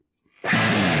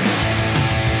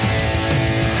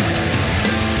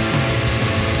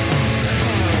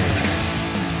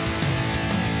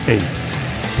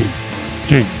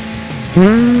A-B-G.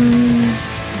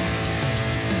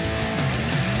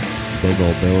 Big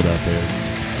old build up here.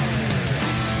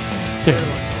 Kind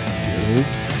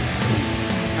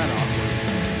of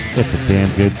awkward. It's a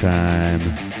damn good time.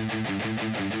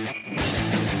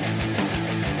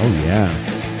 Oh, yeah.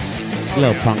 A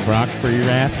little punk rock for your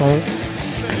asshole.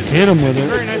 Hit him with it.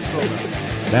 Very nice build-up.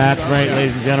 That's right,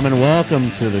 ladies and gentlemen.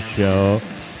 Welcome to the show.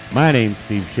 My name's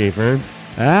Steve Schaefer.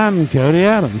 I'm Cody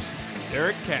Adams.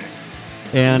 Derek Keck.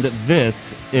 And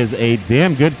this is a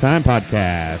damn good time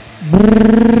podcast.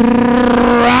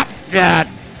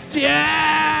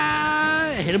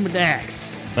 Hit him with the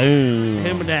axe. Boom. Hit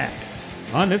him with the axe.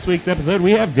 On this week's episode,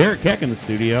 we have Derek Keck in the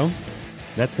studio.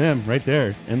 That's him right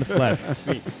there in the flesh.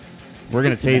 We're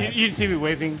going to taste. You can see me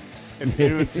waving if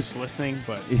you're just listening,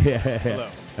 but Yeah. hello.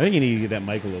 I think you need to get that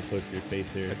mic a little closer to your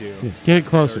face here. I do. Yeah, get it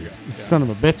closer. There we go. You son of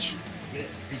a bitch.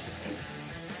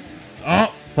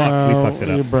 Oh, fuck. We fucked it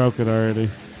You up. broke it already.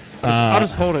 I'll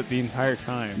just hold it the entire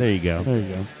time. There you go. There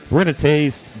you go. We're going to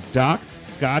taste Doc's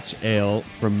Scotch Ale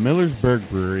from Millersburg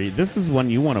Brewery. This is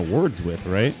one you won awards with,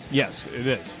 right? Yes, it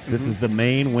is. This is the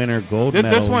main winner, gold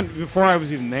medal. This one, before I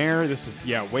was even there, this is,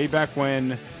 way back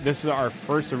when. This is our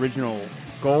first original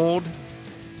gold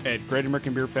at Great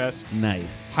American Beer Fest.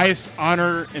 Nice. Highest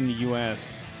honor in the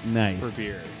U.S. Nice. for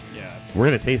beer. Yeah. We're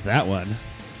going to taste that one.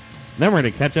 Then we're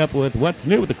going to catch up with what's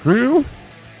new with the crew.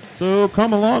 So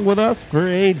come along with us for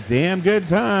a damn good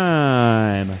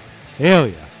time. Hell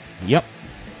yeah. Yep.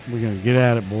 We're going to get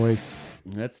at it, boys.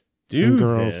 Let's do And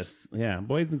girls. this. Yeah,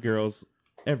 boys and girls,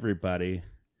 everybody.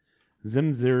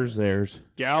 Zim, zers, theirs.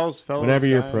 Gals, fellas, Whatever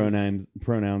your guys.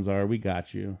 pronouns are, we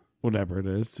got you. Whatever it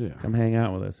is. Yeah. Come hang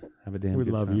out with us. Have a damn We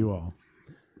good time. love you all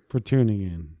for tuning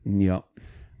in, Yep.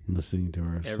 listening to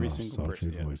our Every soft, single sultry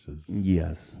person, yeah. voices.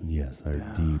 Yes, our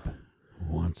deep.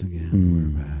 Once again,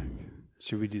 we're back.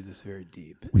 Should we do this very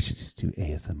deep? We should just do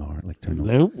ASMR, like turn the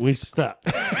Nope, we stopped.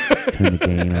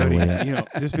 gain our way.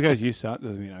 Just because you stop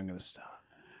doesn't mean I'm going to stop.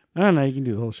 I don't know. You can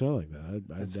do the whole show like that.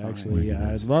 That's I'd fine. actually,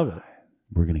 I'd love it.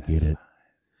 We're gonna get it.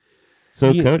 So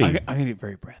Yeah, Cody, I'm going to get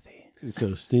very breathy.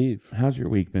 So, Steve, how's your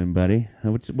week been, buddy?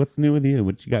 What's new with you?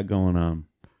 What you got going on?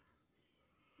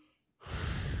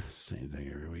 same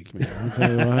thing every week, man. I'll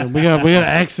tell you what, we got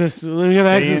access. We got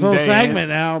access this whole day in. segment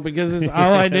now because it's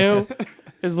all I do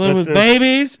is live What's with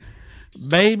this?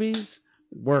 babies,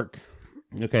 work.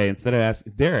 Okay, instead of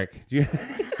asking Derek, do you?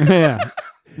 Yeah,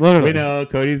 literally. We know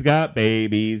Cody's got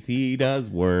babies. He does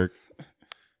work.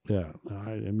 Yeah,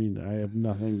 I mean, I have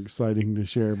nothing exciting to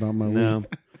share about my No, week.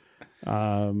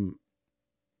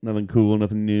 nothing cool,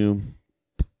 nothing new.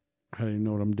 I don't even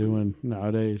know what I'm doing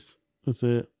nowadays. That's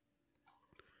it.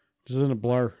 Just in a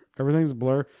blur. Everything's a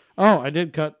blur. Oh, I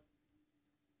did cut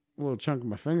a little chunk of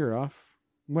my finger off.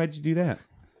 Why'd you do that?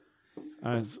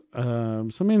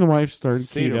 So me and the wife started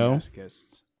keto.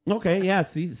 Sadomasochists. Okay, yeah.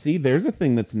 See, there's a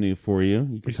thing that's new for you. You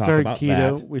can We talk started about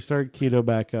keto. that. We started keto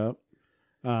back up.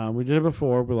 We did it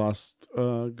before. We lost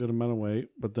a good amount of weight,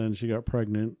 but then she got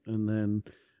pregnant, and then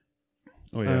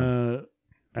Oh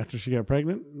after she got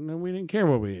pregnant, then we didn't care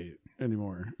what we ate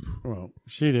anymore. Well,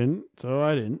 she didn't, so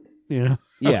I didn't. You know,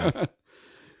 yeah,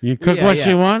 you cook Yeah, what yeah.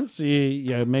 she wants.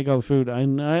 You make all the food.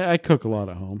 I cook a lot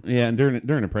at home. yeah. And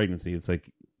during a pregnancy, it's like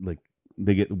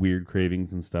they get weird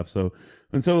cravings and stuff. So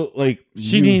like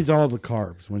She needs all the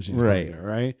carbs when she's Right. pregnant,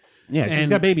 right? Yeah, she's and-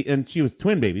 got baby, and she was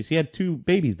twin babies. She had 2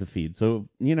 babies to feed, so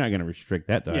you're not going to restrict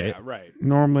that diet. Yeah, right.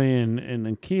 Normally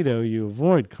in keto you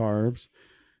avoid carbs,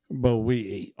 but we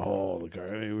ate all the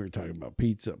carbs. I mean, we were talking about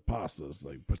pizza, pastas,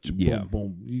 like Yeah. boom,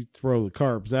 boom. You throw the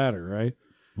carbs at her, right?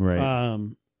 Right.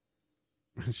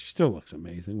 She still looks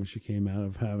amazing when she came out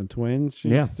of having twins.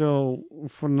 She's Yeah. still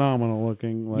phenomenal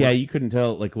looking. Like, yeah, you couldn't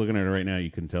tell. Like looking at her right now, you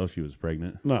couldn't tell she was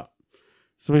pregnant. no.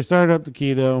 So we started up the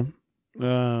keto,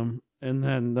 and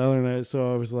then the other night,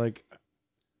 so I was like,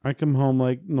 I come home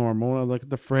like normal. I look at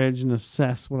the fridge and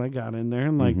assess what I got in there,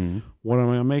 and like, Mhm. what am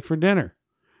I gonna make for dinner?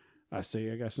 I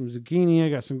say I got some zucchini, I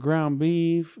got some ground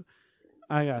beef,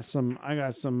 I got some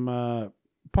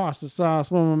pasta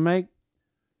sauce. What am I gonna make?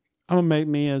 I'm gonna make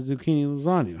me a zucchini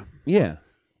lasagna. Yeah,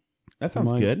 that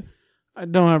sounds Like- good. I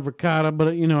don't have ricotta, but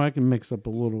I can mix up a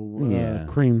little Yeah.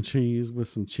 cream cheese with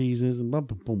some cheeses and boom,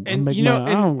 boom, boom. And, make you know,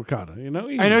 my own ricotta. I know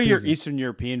you're easy Eastern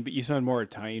European, but you sound more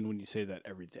Italian when you say that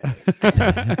every day. peasy.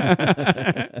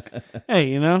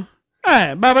 Hey,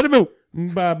 hey, baba boo.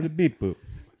 Bobbity beep boop.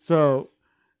 So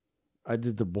I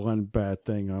did the one bad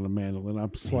thing on a mandolin.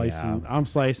 I'm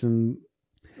slicing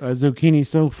zucchini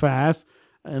so fast,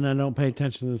 and I don't pay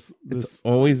attention to this. It's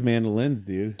always mandolins,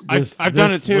 dude. This, I've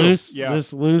done it too. Loose, Yeah.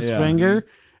 This loose Yeah. finger,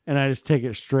 and I just take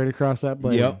it straight across that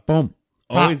blade. Yep. Boom.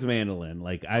 always mandolin.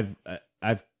 Like I've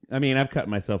cut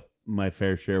myself my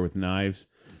fair share with knives.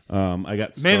 I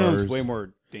got scars. Mandolin's way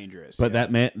more dangerous. But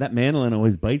that mandolin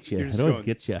always bites you. It always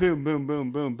gets you. Boom, boom,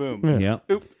 boom, boom, boom. Yeah.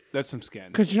 Oop, that's some skin.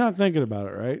 Because you're not thinking about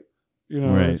it, right? You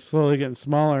know, it's slowly getting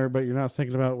smaller, but you're not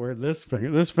thinking about where this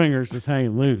finger is just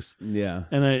hanging loose. Yeah.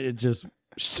 And it just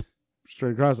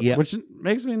straight across it, which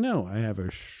makes me know I have a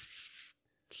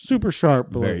super sharp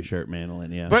blade. Very sharp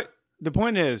mandolin, yeah. But the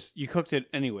point is, you cooked it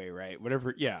anyway, right?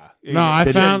 Whatever, yeah. No, I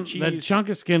found that chunk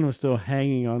of skin was still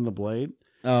hanging on the blade.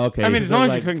 Oh, okay. I mean, as long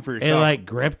as you're cooking for yourself. It like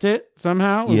gripped it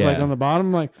somehow. It was like on the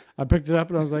bottom. Like I picked it up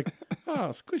and I was like, oh,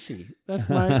 squishy. That's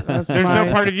my. There's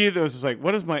no part of you that was just like,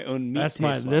 what is my own meat? That's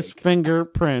taste like? this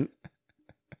fingerprint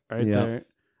right there.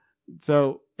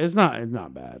 So it's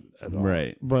not bad at all.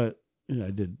 Right. But I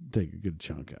did take a good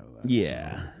chunk out of that.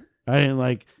 Yeah. So I didn't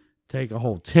like take a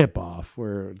whole tip off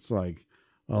where it's like,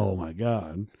 oh my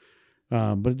God.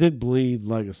 But it did bleed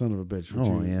like a son of a bitch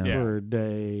for a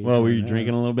day. Well, were you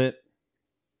drinking a little bit?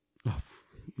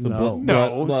 No.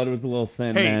 Blood was a little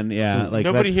thin, man. Yeah, like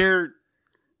nobody here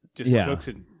just cooks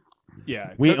it.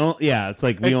 Yeah, it's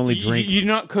like we only drink. You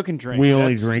not cook and drink. We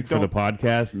only drink for the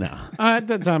podcast. No, at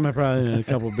that time I probably had a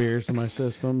couple beers in my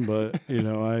system, but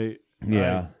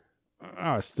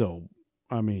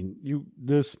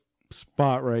this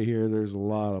spot right here, there's a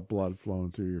lot of blood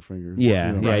flowing through your fingers.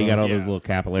 Yeah, you got all those little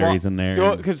capillaries in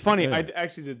there. Because funny,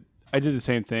 I did the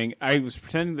same thing. I was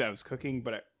pretending that I was cooking,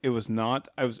 but it was not.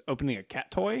 I was opening a cat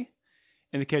toy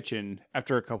in the kitchen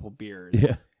after a couple beers.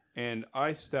 Yeah. And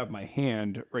I stabbed my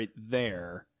hand right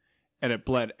there, and it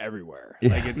bled everywhere.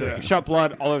 Yeah. Like it's shot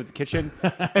blood all over the kitchen.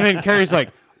 And then Carrie's like,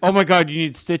 "Oh my God, you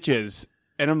need stitches."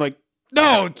 And I'm like,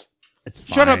 "No, it's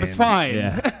shut up, it's fine."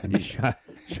 Yeah.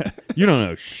 You don't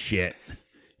know shit.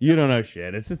 You don't know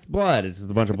shit. It's just blood. It's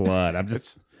just a bunch of blood.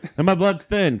 And my blood's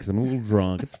thin because I'm a little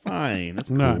drunk. It's fine. It's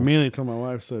cool. No, immediately told my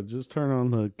wife, said, just turn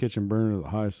on the kitchen burner to the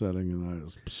high setting. And I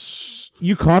was, psst.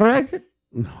 You cauterized it?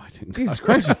 No, I didn't. Jesus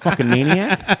Christ, you fucking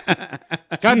maniac.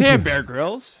 Goddamn Bear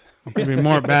Grylls. It'd be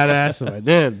more badass if I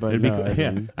did, but I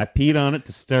peed on it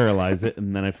to sterilize it,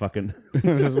 and then I fucking...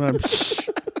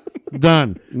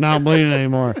 Done. Not bleeding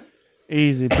anymore.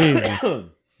 Easy peasy.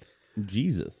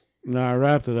 Jesus. No, I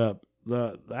wrapped it up.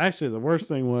 Actually, the worst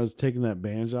thing was taking that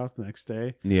bandage off the next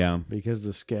day. Yeah. Because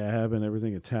the scab and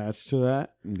everything attached to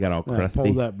that. Got all crusty. I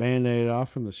pulled that Band-Aid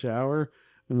off from the shower,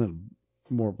 and then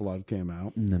more blood came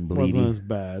out. And then bleeding. Wasn't as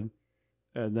bad.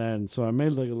 And then, so I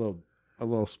made like a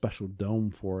little special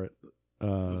dome for it.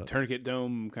 Tourniquet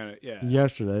dome kind of, yeah.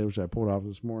 Yesterday, which I pulled off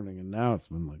this morning, and now it's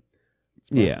been like...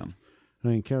 Yeah. I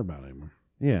didn't care about it anymore.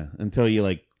 Yeah, until you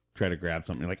like try to grab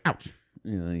something, you're like, ouch.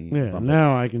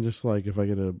 Now I can just like, if I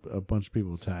get a bunch of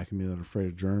people attacking me that are afraid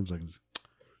of germs, I can just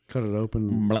cut it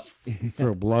open,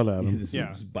 throw blood at them.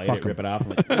 Just bite it, rip it off,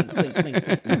 and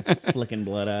like, flicking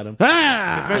blood at them.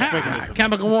 Defense mechanism.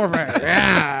 Chemical warfare.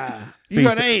 Yeah. You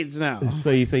got AIDS now. So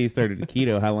you say you started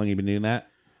keto. How long have you been doing that?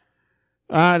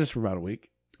 Just for about a week.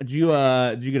 Did you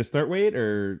get a start weight,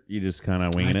 or you just kind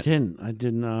of winging it? I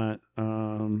did not. I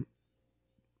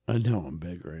know I'm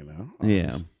big right now.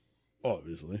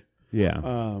 Obviously. Yeah.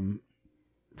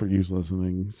 For you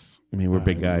listening, I mean, we're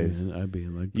big guys. I'd be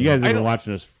like, you guys have been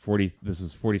watching us 40. This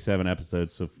is 47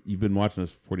 episodes. So if you've been watching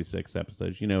us 46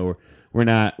 episodes, you know we're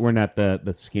not the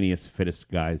skinniest,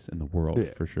 fittest guys in the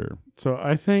world for sure. So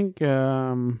I think, but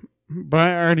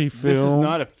I already feel this is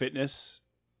not a fitness.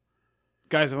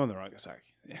 Guys, I'm on the wrong side.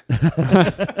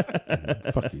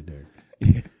 Fuck you, Derek.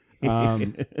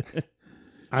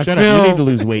 Shut up! You need to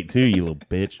lose weight too, you little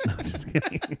bitch. No, just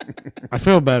kidding. I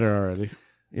feel better already.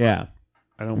 Yeah,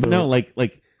 I don't. I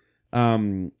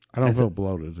don't feel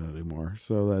bloated anymore,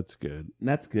 so that's good.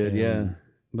 That's good. And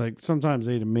like sometimes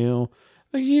I eat a meal,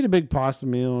 like you eat a big pasta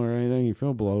meal or anything, you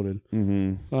feel bloated.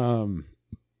 Mm-hmm.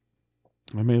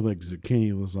 I made like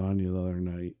zucchini lasagna the other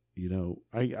night. You know,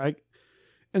 I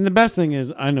and the best thing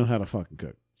is I know how to fucking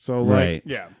cook. So like,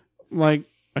 like.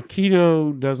 A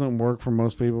keto doesn't work for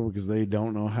most people because they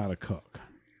don't know how to cook.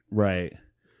 Right.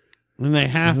 And they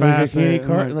half-ass it.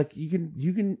 Like you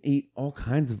can eat all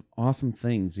kinds of awesome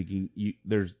things.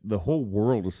 There's the whole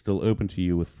world is still open to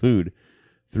you with food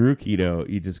through keto.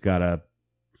 You just gotta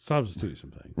substitute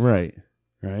some things. Right.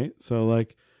 Right. So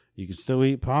like you can still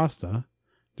eat pasta.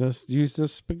 Just use the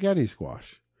spaghetti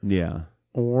squash. Yeah.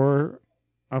 Or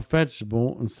a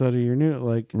vegetable instead of your noodle.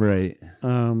 Like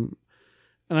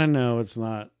and I know it's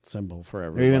not simple for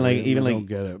everyone. Even like, don't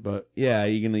get it, but yeah,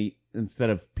 you can eat instead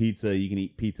of pizza, you can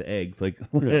eat pizza eggs. Like,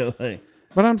 but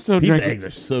I'm still pizza drinking. Eggs are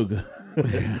so good.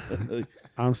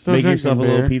 I'm still make drinking yourself beer.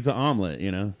 a little pizza omelet.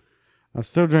 You know, I'm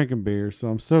still drinking beer, so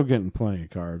I'm still getting plenty of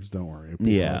carbs. Don't worry,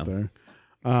 people out there.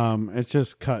 It's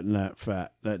just cutting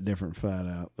that different fat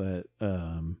out. That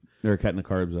They're cutting the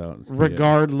carbs out. It's keto.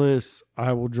 regardless,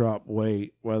 I will drop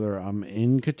weight whether I'm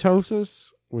in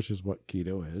ketosis, which is what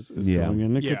keto is going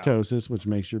into ketosis, which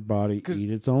makes your body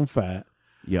eat its own fat.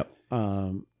 Yep.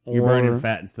 You're burning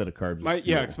fat instead of carbs.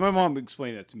 Because my mom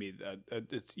explained that to me. That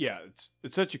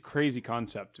it's such a crazy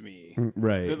concept to me.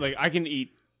 Right. That, like, I can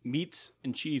eat meats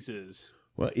and cheeses.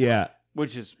 Well, yeah.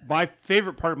 Which is my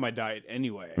favorite part of my diet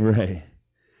anyway. Right.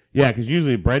 Yeah, because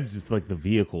usually bread's just like the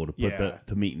vehicle to put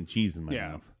the meat and cheese in my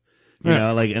mouth. You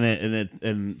know, like,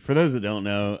 and for those that don't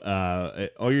know,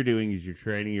 all you're doing is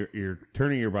you're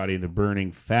turning your body into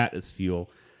burning fat as fuel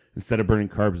instead of burning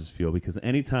carbs as fuel. Because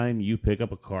anytime you pick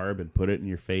up a carb and put it in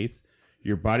your face,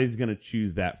 your body's going to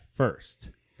choose that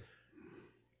first,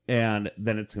 and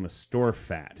then it's going to store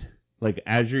fat. Like,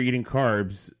 as you're eating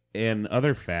carbs and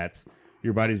other fats,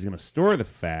 your body's going to store the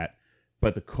fat,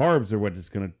 but the carbs are what it's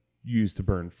going to use to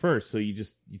burn first. So you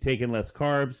take in less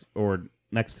carbs or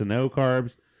next to no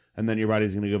carbs. And then your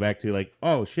body's going to go back to like,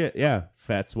 oh shit, yeah,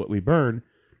 fat's what we burn,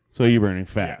 so you're burning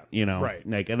fat, right?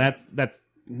 Like, and that's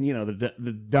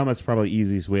the dumbest, probably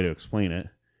easiest way to explain it.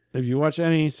 If you watch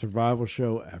any survival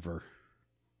show ever,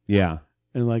 yeah,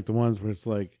 and like the ones where it's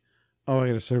like, oh, I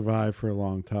got to survive for a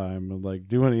long time, and like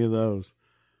do any of those,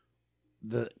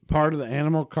 the part of the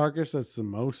animal carcass that's the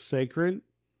most sacred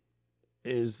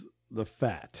is the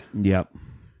fat. Yep.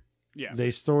 Yeah.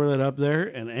 They store that up there,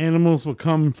 and animals will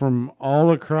come from all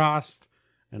across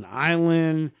an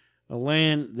island, a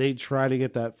land. They try to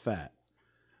get that fat.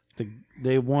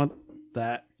 They want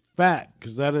that fat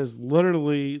because that is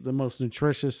literally the most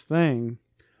nutritious thing.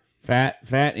 Fat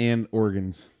and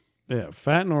organs. Yeah,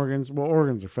 fat and organs. Well,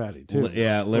 organs are fatty too.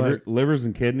 Livers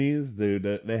and kidneys,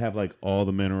 dude. They have like all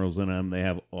the minerals in them. They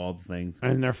have all the things,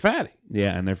 and they're fatty.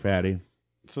 Yeah, and they're fatty.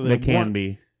 So they can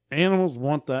be. Animals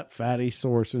want that fatty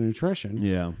source of nutrition.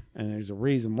 Yeah. And there's a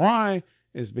reason why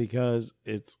is because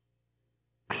it's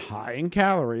high in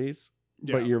calories,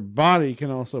 but your body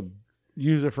can also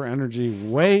use it for energy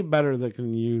way better than it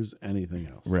can use anything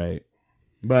else. Right.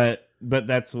 But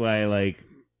that's why, like,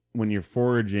 when you're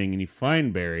foraging and you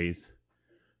find berries,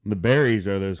 the berries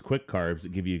are those quick carbs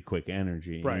that give you quick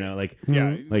energy. Right. You know, like,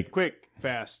 like quick,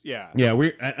 fast. Yeah. Yeah.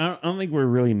 I don't think we're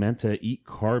really meant to eat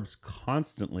carbs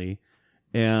constantly.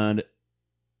 And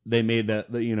they made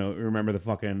that, remember the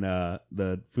fucking,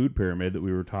 the food pyramid that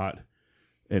we were taught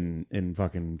in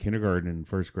fucking kindergarten and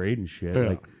first grade and shit. Yeah.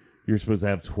 Like, you're supposed to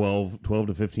have 12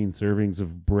 to 15 servings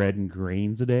of bread and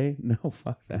grains a day. No,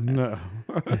 fuck that. No.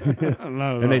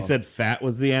 And they said fat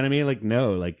was the enemy. Like,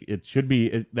 no, like it should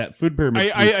be that food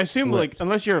pyramid. I assume flipped. Like,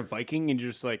 unless you're a Viking and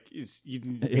you're just like,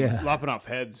 lopping off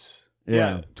heads.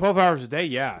 Yeah. 12 hours a day.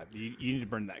 Yeah. You need to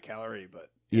burn that calorie, but.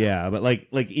 Yeah, but like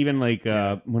even like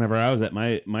whenever I was at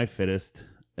my fittest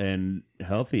and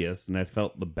healthiest and I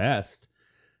felt the best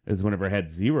is whenever I had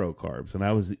 0 carbs and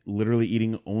I was literally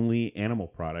eating only animal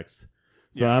products.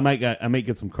 So I might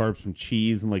get some carbs from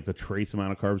cheese and like the trace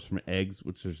amount of carbs from eggs,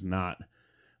 which there's not,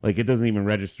 like, it doesn't even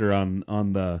register on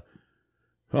the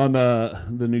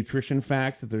nutrition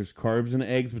facts that there's carbs in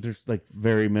eggs, but there's like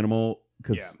very minimal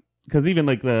because even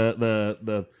like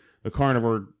the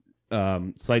carnivore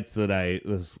sites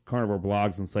the carnivore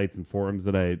blogs and sites and forums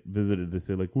that I visited, they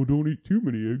say like, well, don't eat too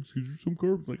many eggs because there's some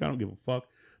carbs. Like, I don't give a fuck.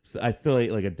 So I still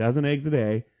ate like a dozen eggs a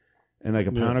day and like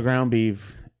a pound of ground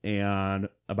beef and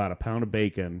about a pound of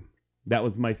bacon. That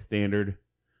was my standard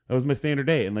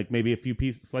day, and like maybe a few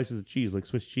slices of cheese, like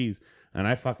Swiss cheese. And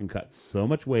I fucking cut so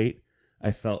much weight.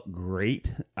 I felt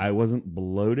great. I wasn't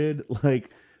bloated.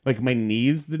 Like my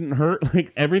knees didn't hurt.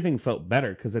 Like, everything felt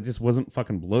better because I just wasn't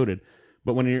fucking bloated.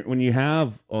 But when you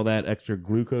have all that extra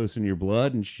glucose in your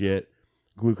blood and shit,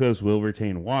 glucose will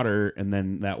retain water, and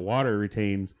then that water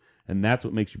retains, and that's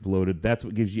what makes you bloated. That's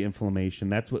what gives you inflammation.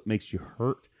 That's what makes you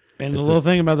hurt. And the little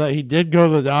thing about that, he did go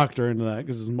to the doctor into that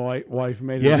because his wife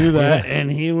made him do that,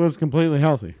 and he was completely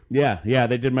healthy. Yeah.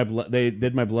 They did my blood. They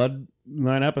did my blood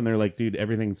line up, and they're like, dude,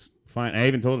 everything's fine. I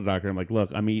even told the doctor, I'm like,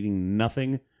 look, I'm eating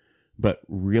nothing but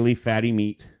really fatty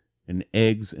meat and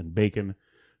eggs and bacon.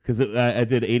 Because I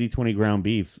did 80-20 ground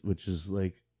beef, which is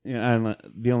like,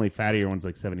 the only fattier one's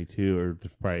like 72, or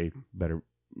there's probably better,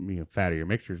 fattier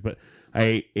mixtures. But I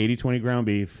ate 80-20 ground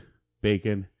beef,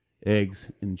 bacon,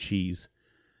 eggs, and cheese.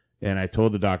 And I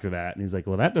told the doctor that, and he's like,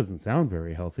 well, that doesn't sound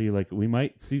very healthy. Like, we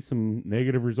might see some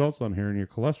negative results on here in your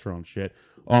cholesterol and shit.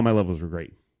 All my levels were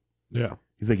great. Yeah.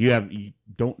 He's like, you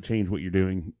don't change what you're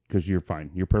doing because you're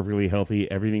fine. You're perfectly healthy.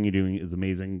 Everything you're doing is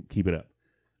amazing. Keep it up.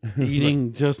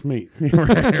 Eating just meat.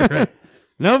 right.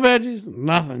 No veggies,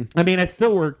 nothing. I mean, I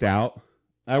still worked out.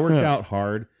 I worked out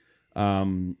hard.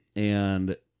 And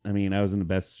I mean, I was in the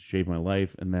best shape of my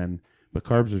life, and then, but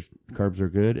carbs are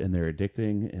good, and they're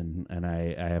addicting, and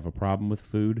I have a problem with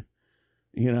food,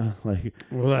 you know, like.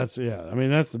 Well, that's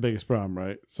the biggest problem,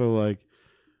 right? So like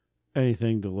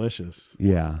anything delicious.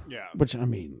 Yeah. Yeah. Which I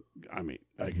mean,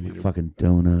 I can eat fucking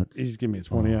donuts. You just give me a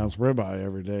 20-ounce ribeye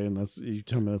every day, and you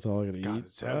tell me that's all I gotta eat.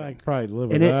 it's So heaven. I could probably live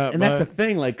with And that. and that's the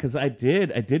thing, like, because I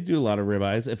did do a lot of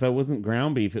ribeyes. If I wasn't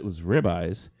ground beef, it was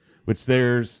ribeyes, which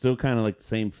there's still kind of like the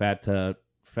same fat to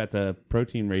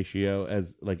protein ratio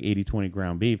as like 80-20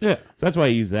 ground beef. Yeah. So that's why I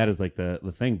use that as like the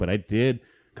thing. But I did,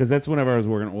 because that's whenever I was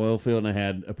working oil field and I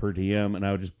had a per diem, and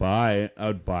I would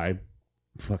buy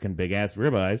fucking big ass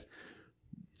ribeyes,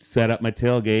 set up my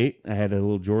tailgate. I had a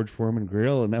little George Foreman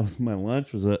grill, and that was my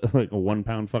lunch, was like a 1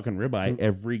 pound fucking ribeye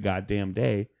every goddamn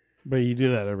day. But you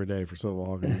do that every day for so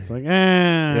long, and it's like,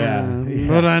 Yeah.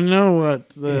 But I know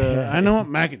what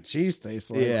mac and cheese tastes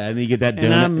like. Yeah, and you get that donut.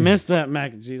 And I miss that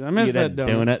mac and cheese. I miss You get that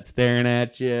donut staring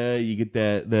at you. You get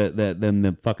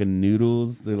the fucking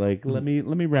noodles. They're like, let me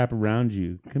wrap around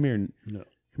you. Come here, No.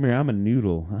 come here. I'm a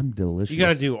noodle. I'm delicious. You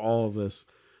got to do all of this.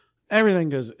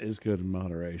 Everything is good in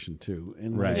moderation too.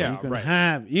 And Right. you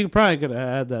can you probably could have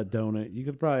had that donut. You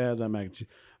could probably have that mac and cheese.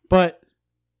 But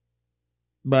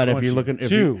if once you're you looking,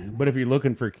 chew- if you're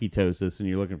looking for ketosis and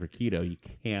you're looking for keto, you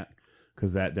can't,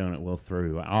 because that donut will throw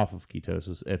you off of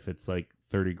ketosis if it's like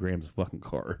 30 grams of fucking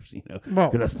carbs. You know, Well,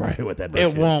 because that's probably what that.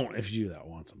 it won't if you do that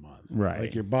once a month. Right.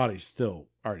 Like your body's still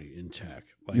already in check.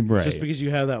 Like Right. just because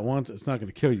you have that once, it's not going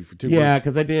to kill you for 2 Yeah, weeks.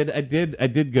 because I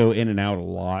did go in and out a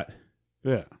lot.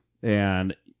 Yeah.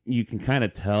 And you can kind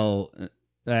of tell.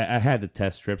 I had to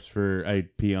test strips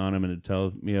I'd pee on them and it'd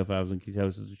tell me if I was in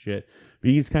ketosis and shit. But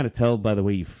you just kind of tell by the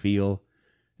way you feel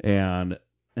and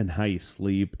how you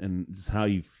sleep and just how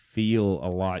you feel a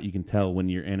lot. You can tell when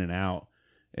you're in and out.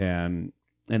 And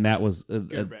that was,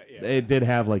 it did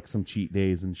have like some cheat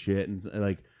days and shit. And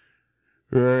like,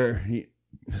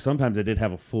 sometimes I did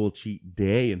have a full cheat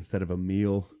day instead of a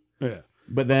meal. Yeah.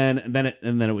 But then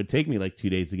it would take me like 2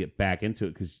 days to get back into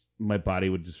it because my body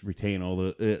would just retain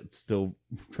it's still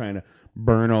trying to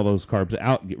burn all those carbs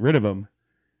out and get rid of them.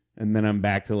 And then I'm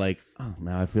back to like, oh,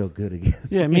 now I feel good again.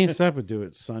 Yeah, me and Seth would do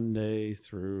it Sunday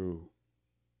through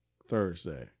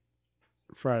Thursday,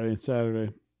 Friday and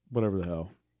Saturday, whatever the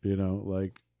hell,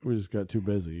 like we just got too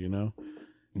busy, Right.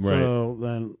 So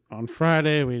then on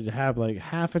Friday we'd have like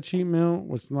half a cheat meal,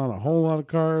 which is not a whole lot of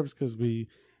carbs because we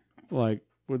like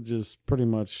would just pretty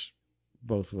much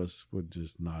both of us would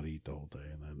just not eat the whole day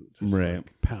and then just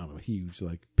like pound a huge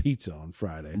like pizza on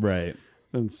Friday. Right.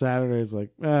 Then Saturday's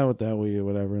like, what the hell we eat,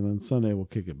 whatever. And then Sunday we'll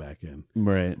kick it back in.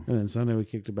 Right. And then Sunday we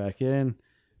kicked it back in.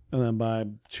 And then by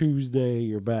Tuesday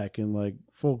you're back in like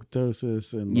full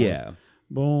ketosis and like,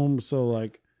 boom. So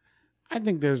like I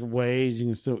think there's ways you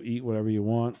can still eat whatever you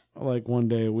want, like one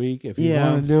day a week if you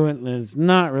want to do it, and it's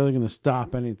not really going to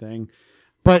stop anything.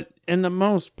 But in the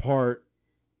most part,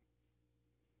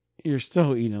 you're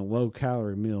still eating a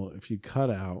low-calorie meal if you cut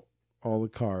out all the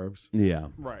carbs,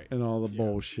 Right, and all the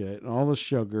bullshit, and all the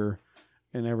sugar,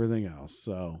 and everything else.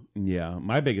 So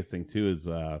my biggest thing too is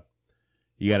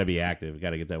you got to be active. You got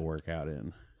to get that workout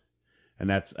in,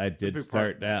 and I did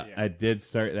start that. I did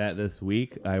start that this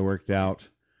week. I worked out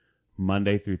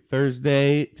Monday through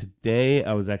Thursday. Today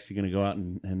I was actually going to go out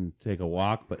and take a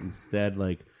walk, but instead,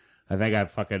 like, I think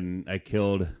I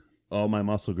killed all my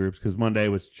muscle groups because Monday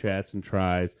was chest and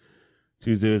tris,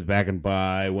 Tuesday was back and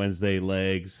bi, Wednesday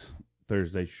legs,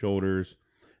 Thursday shoulders,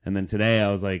 and then today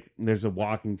I was like, there's a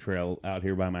walking trail out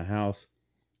here by my house.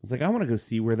 I was like, I want to go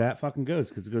see where that fucking goes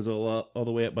because it goes all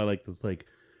the way up by like this like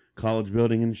college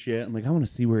building and shit. I'm like, I want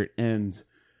to see where it ends.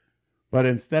 But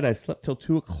instead, I slept till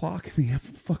 2:00 in the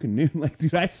fucking noon. Like,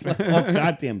 dude, I slept all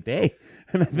goddamn day,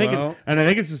 and I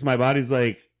think it's just my body's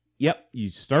like, yep, you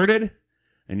started,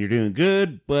 and you're doing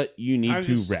good, but you need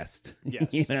to rest. Yes.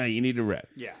 You need to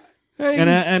rest. Yeah. Hey, And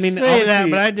I mean, say that,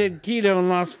 obviously- but I did keto and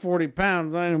lost 40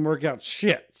 pounds. I didn't work out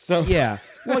shit. So Yeah.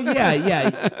 Well, yeah.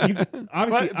 You,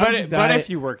 obviously, But if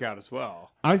you work out as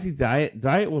well, obviously,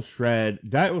 diet will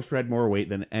shred more weight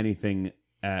than anything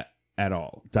at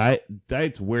all.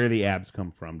 Diet's where the abs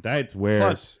come from. Diet's where.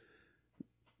 plus,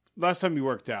 last time you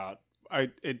worked out,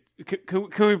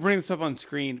 can we bring this up on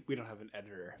screen? We don't have an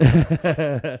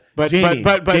editor.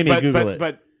 Jamie, Google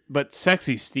it. But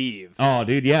sexy Steve. Oh,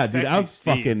 dude, yeah, dude, Sexy I was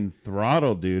Steve. fucking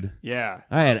throttled, dude. Yeah.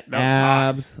 I had That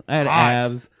was abs. hot. I had Hot.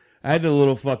 abs. I had the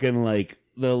little fucking like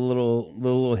the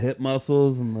little hip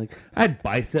muscles and like I had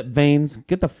bicep veins.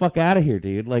 Get the fuck out of here,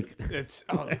 dude. Like It's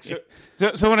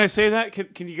so when I say that,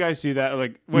 can you guys do that?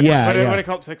 Like what I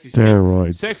call it sexy Steve.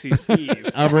 Steroids. Sexy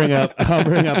Steve. I'll bring up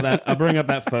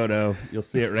that photo. You'll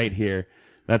see it right here.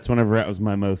 That's whenever I was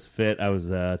my most fit. I was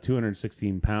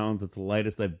 216 pounds. That's the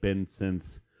lightest I've been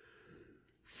since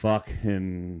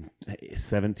fucking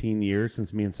 17 years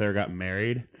since me and Sarah got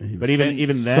married. But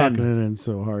even then, sucking it in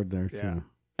so hard there too.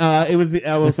 It was.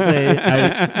 I will say.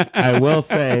 I will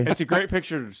say. It's a great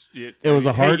picture. It was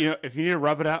a hard. Hey, if you need to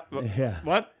rub it out. Yeah.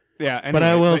 What? Yeah. Anyway, but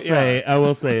I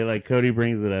will say, like Cody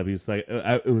brings it up. He's like,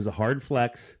 it was a hard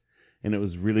flex, and it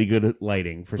was really good at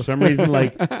lighting. For some reason,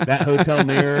 like that hotel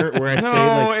mirror where I stayed.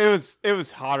 No, like, it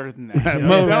was hotter than that.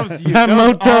 That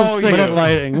Motel 6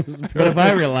 lighting. But if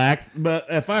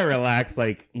I relaxed,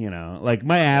 like like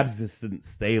my abs just didn't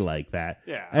stay like that.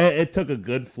 Yeah. It took a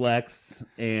good flex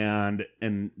and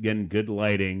again good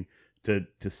lighting to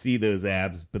see those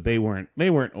abs, but they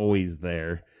weren't always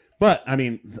there. But I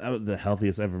mean, I was the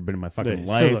healthiest I've ever been in my fucking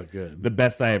life. Still look good. The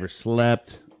best I ever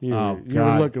slept. You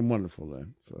were looking wonderful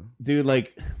then. So, dude,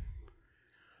 like,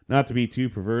 not to be too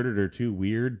perverted or too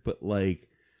weird, but like,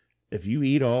 if you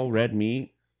eat all red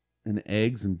meat and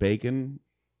eggs and bacon,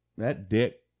 that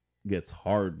dick gets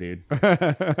hard, dude. Okay,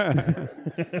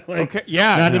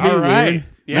 yeah, not to be all right. weird.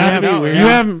 Yeah, not to be weird. You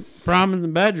have a problem in the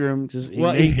bedroom. Just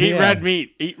eat red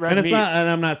meat. Eat red and meat. And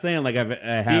I'm not saying like I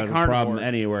have a problem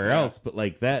anywhere else, but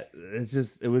like that, it was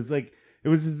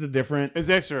just a different. It's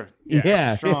extra.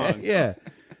 Yeah, strong. yeah.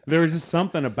 There was just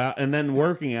something about, and then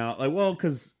working out, like, well,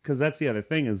 because that's the other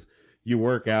thing is you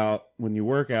work out. When you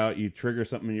work out, you trigger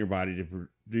something in your body to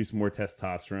produce more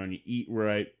testosterone. You eat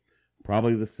right,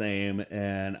 probably the same,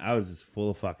 and I was just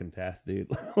full of fucking test, dude.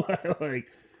 Like,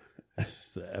 this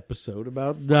is the episode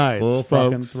about diets, full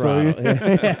fucking throttle.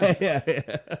 Yeah.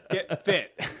 Get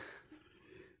fit.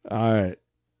 All right.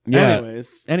 Yeah.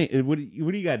 Anyways, what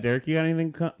do you got, Derek? You got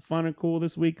anything fun or cool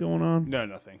this week going on? No,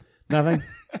 nothing. Nothing.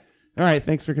 All right,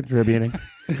 thanks for contributing.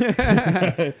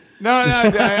 No,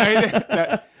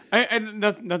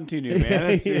 nothing too new,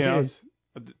 man. It's,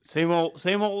 same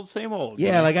old.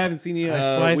 Yeah, like I haven't seen you.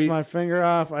 I sliced my finger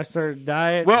off. I started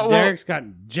diet. Well, Derek's got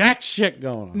jack shit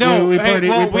going on. No, we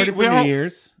partied for New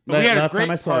Year's. We had a last great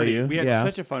time I saw party. you. We had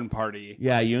such a fun party.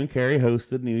 Yeah, you and Carrie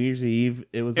hosted New Year's Eve.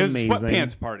 It was amazing.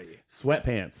 Sweatpants party.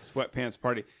 Sweatpants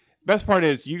Party. Best part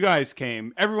is you guys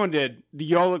came. Everyone did.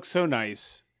 Y'all look so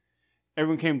nice.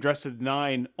 Everyone came dressed to the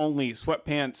nine, only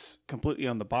sweatpants completely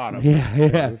on the bottom.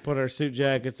 Yeah. We put our suit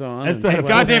jackets on.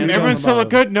 Goddamn, everyone still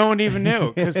looked good. No one even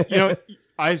knew. Because,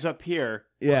 eyes up here.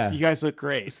 Yeah. You guys look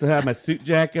great. Still had my suit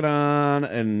jacket on,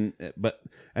 and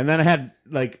then I had,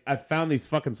 like, I found these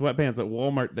fucking sweatpants at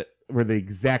Walmart that were the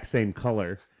exact same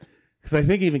color. Because I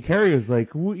think even Carrie was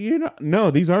like,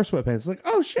 no, these are sweatpants. It's like,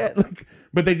 oh shit. Like,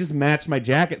 but they just matched my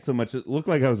jacket so much it looked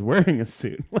like I was wearing a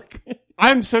suit. Like,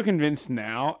 I'm so convinced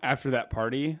now after that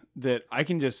party that I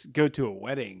can just go to a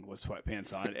wedding with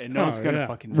sweatpants on and no one's gonna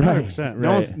fucking know. 100%,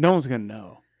 right. No one's gonna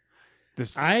know.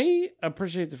 I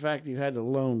appreciate the fact you had to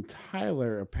loan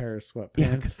Tyler a pair of sweatpants.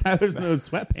 yeah, because Tyler's no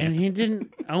sweatpants. And he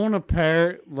didn't own a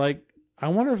pair. Like, I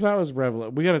wonder if that was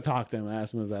revelation. We got to talk to him,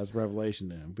 ask him if that's revelation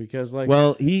to him, because like,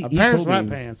 he a pair of told me-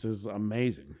 sweatpants is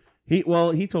amazing.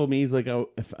 He told me, he's like, oh,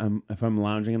 if I'm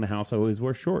lounging in the house, I always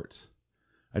wear shorts.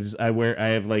 I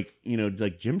have like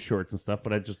like gym shorts and stuff,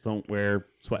 but I just don't wear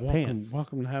sweatpants.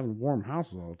 Welcome to having warm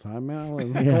houses all the time,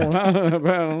 man. I don't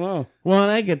know. Well,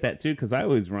 and I get that too because I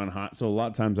always run hot, so a lot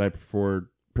of times I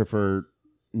prefer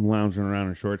lounging around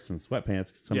in shorts and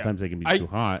sweatpants. Sometimes they can be too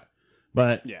hot,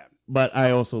 but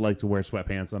I also like to wear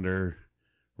sweatpants under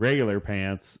regular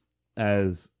pants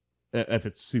as if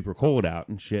it's super cold out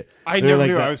and shit. I never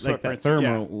knew I was like that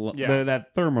thermal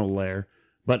that thermal layer.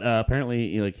 But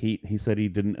apparently, like he said he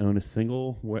didn't own a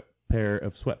single pair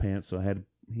of sweatpants, so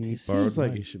he seems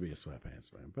like he should be a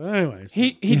sweatpants man. But anyways,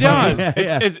 he does.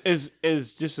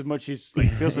 It's just as much he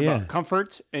feels about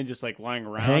comfort and just like lying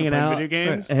around hanging out video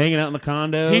games, hanging out in the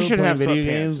condo. He should have video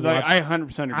games. Like, I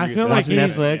 100% agree. I feel with like watching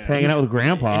Netflix, hanging out with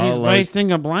Grandpa. He's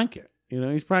wasting a blanket.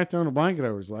 He's probably throwing a blanket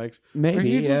over his legs. Maybe or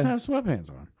he just have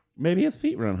sweatpants on. Maybe his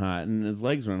feet run hot and his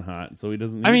legs run hot, so he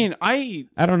doesn't.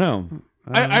 I don't know.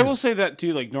 I will say that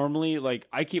too. Like normally, like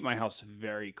I keep my house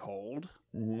very cold,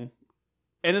 and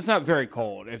it's not very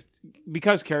cold.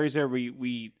 Because Carrie's there,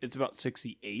 we it's about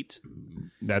 68.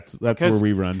 That's where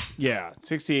we run. Yeah,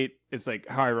 68 is like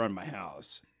how I run my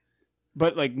house.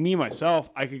 But like me myself,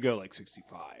 I could go like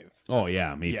 65. Oh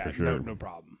yeah, for sure, no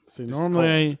problem. See,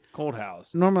 normally cold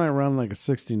house. Normally I run like a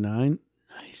 69.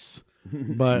 Nice,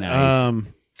 but nice.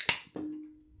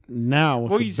 Now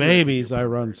with the babies, I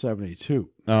run 72.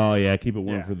 Oh yeah, keep it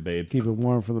warm for the babes. Keep it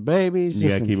warm for the babies.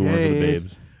 Yeah, keep it warm for the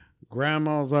babes.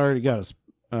 Grandma's already got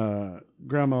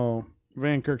Grandma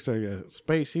Van Kirk's already got a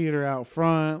space heater out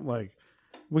front. Like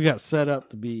We got set up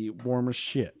to be warm as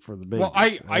shit for the babies. Well,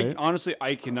 I right? honestly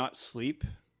I cannot sleep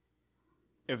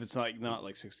if it's not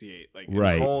like 68. Like in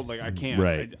Right. cold, like I can't.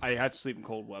 Right. I have to sleep in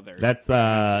cold weather. That's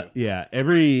yeah.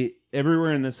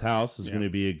 Everywhere in this house is going to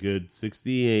be a good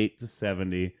 68 to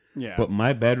 70. yeah. But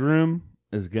my bedroom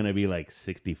is going to be like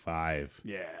 65.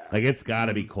 yeah. Like it's got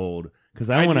to be cold because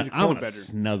I I want need a to cold bedroom. bedroom.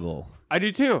 Snuggle. I do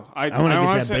too. I wanna get that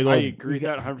honestly, big I old- agree with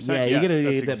that 100%. Yeah, you yes, gotta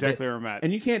that's get that exactly where I'm at.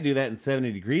 And you can't do that in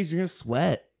 70 degrees. You're going to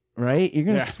sweat, right? You're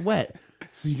going to Yeah. sweat.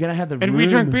 So you got to have the And room. we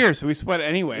drink beer, so we sweat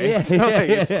anyway. Yeah, So, like,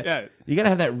 yeah. You got to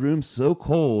have that room so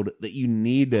cold that you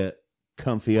need to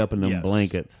comfy up in them Yes.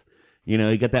 blankets. You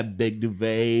know, you got that big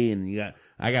duvet, and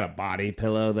I got a body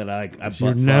pillow that I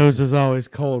Your nose is always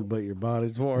cold, but your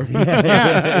body's warm.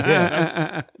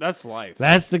 Yes. That's life.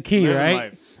 That's the key, Living right?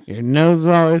 life. Your nose is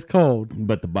always cold,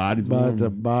 but the body's but warm. the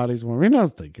body's warm. Your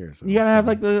nose take care of itself. You gotta have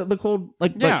like the cold,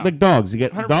 Yeah. like dogs. You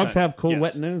get 100%. dogs have cold, Yes.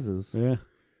 wet noses, Yeah.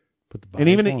 But the and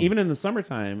even body's warm. even in the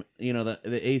summertime, you know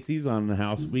the AC's on in the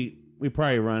house. We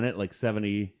probably run it like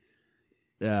 70,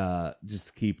 just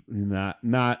to keep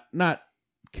not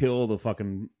kill the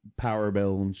fucking power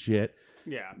bill and shit.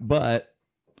 Yeah. But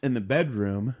in the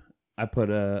bedroom, I put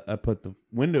the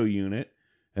window unit,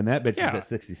 and that bitch is Yeah. at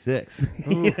 66.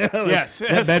 Ooh. You know, like, Yes.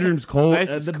 that bedroom's cold. Nice,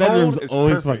 it's The cold, bedroom's it's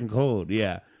always perfect. fucking cold.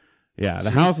 Yeah, yeah.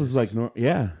 The house is like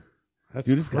yeah. That's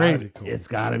Dude, it's crazy gotta, cold. It's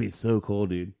gotta be so cold,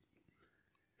 dude.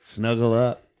 Snuggle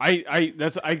up. I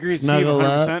agree with Steve Snuggle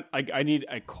 100%. I need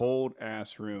a cold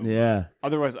ass room. Yeah.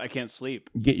 Otherwise, I can't sleep.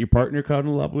 Get your partner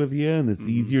cuddle up with you, and it's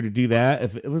easier to do that.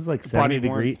 If it was like 70 Body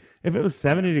warmth. degrees, if it was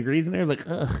 70 degrees in there, like,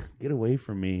 ugh, get away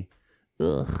from me.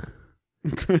 Ugh.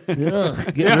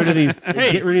 Ugh. Get rid of these.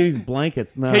 Hey. Get rid of these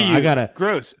blankets. No, Hey, you I gotta.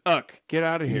 gross. Get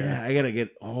out of here. Yeah, I gotta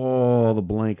get all the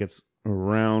blankets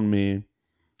around me,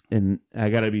 and I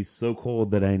gotta be so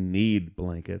cold that I need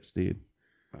blankets, dude.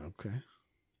 Okay.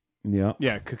 Yep.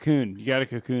 Yeah, cocoon. You got to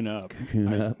cocoon up.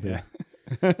 Cocoon up. Yeah.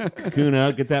 Cocoon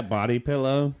out, get that body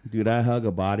pillow. Dude, I hug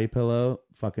a body pillow.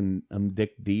 Fucking, I'm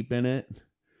dick deep in it.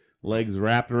 Legs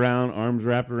wrapped around, arms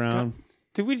wrapped around.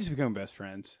 Did we just become best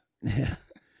friends? Yeah.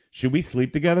 Should we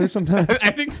sleep together sometime? I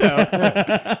think so.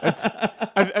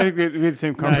 I think we have the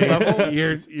same comfort level.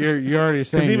 You're already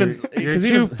saying even- you're 'cause two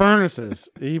even- furnaces.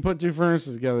 You put two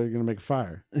furnaces together, you're gonna make a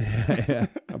fire, Yeah.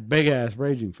 a big ass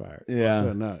raging fire. Yeah.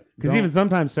 So no, Because even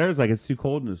sometimes Sarah's like, it's too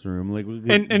cold in this room. Like, we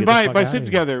And get the by fuck outta sleep here.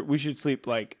 together, we should sleep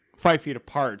like 5 feet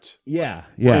apart. Yeah.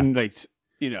 Yeah. And like,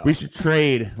 you know. We should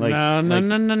trade. Like, no, like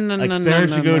no. Sarah no,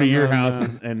 should no, go to no, your no, house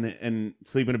no. and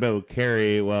sleep in a bed with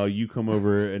Carrie while you come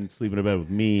over and sleep in a bed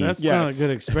with me. That's Yes. not a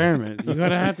good experiment. You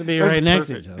gotta have to be That's right next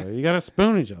to perfect. each other. You gotta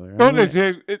spoon each other. Oh, I no,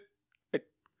 mean,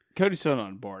 Cody's still not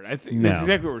on board. I think No. that's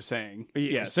exactly what we're saying.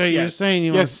 Yes. So you're yes. saying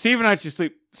you Yes, want? Steve and I should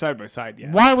sleep side by side.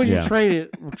 Yeah. Why would you Yeah.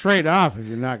 trade off if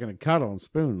you're not gonna cuddle and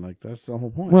spoon? Like that's the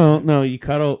whole point. Well, no, you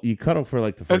cuddle for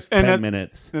like the first And 10 that-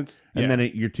 minutes. That's, And yeah.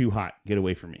 then you're too hot. Get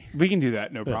away from me. We can do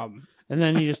that. No problem. and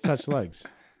then you just touch legs.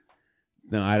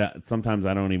 No, I don't, sometimes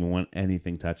I don't even want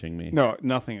anything touching me. No,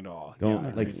 nothing at all. Don't Yeah, I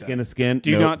like agree with skin that. to skin.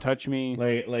 Do Nope. not touch me.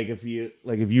 like if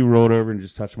you rolled over and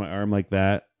just touched my arm like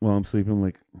that while I'm sleeping. I'm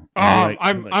like,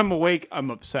 I'm awake.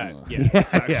 I'm upset. Yeah. yeah, it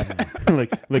sucks. yeah.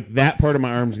 like that part of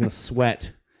my arm is gonna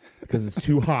sweat because it's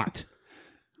too hot.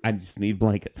 I just need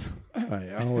blankets. I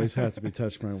always have to be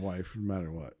touched by my wife, no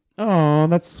matter what. Oh,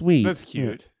 that's sweet. That's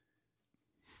cute.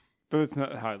 But that's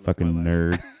not how I live Fucking my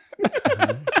life.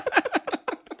 nerd.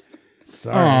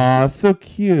 Sorry, Aw, so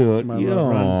cute. my Yeah. love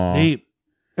runs deep.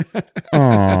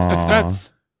 Aw.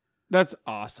 That's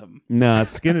awesome. No,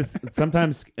 skin is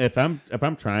sometimes if I'm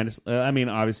trying to. I mean,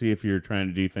 obviously, if you're trying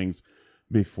to do things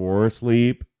before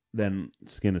sleep, then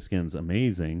skin to skin's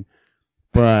amazing.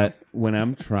 But when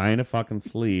I'm trying to fucking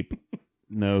sleep,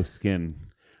 no skin.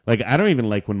 Like I don't even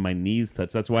like when my knees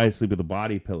touch. That's why I sleep with a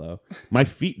body pillow. My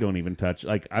feet don't even touch.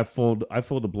 Like I fold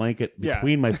a blanket Yeah.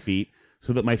 between my feet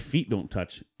so that my feet don't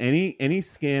touch. Any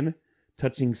skin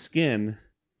touching skin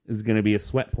is going to be a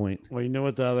sweat point. Well, you know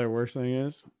what the other worst thing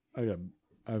is?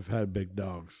 I've had big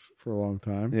dogs for a long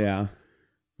time. Yeah.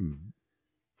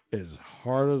 As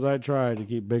hard as I try to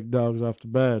keep big dogs off the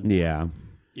bed, Yeah.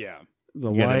 Yeah. the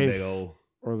You get a wife big ol'-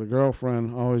 or the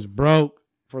girlfriend always broke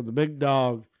for the big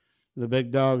dog. The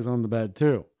big dog's on the bed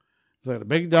too. It's like a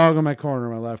big dog in my corner,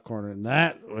 my left corner, and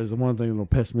that was the one thing that'll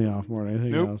piss me off more than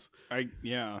anything Nope. else.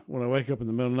 Yeah. When I wake up in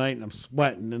the middle of the night and I'm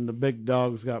sweating, and the big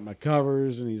dog's got my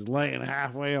covers and he's laying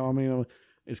halfway on me.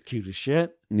 It's cute as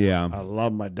shit. Yeah. I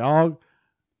love my dog.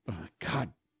 But God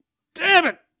damn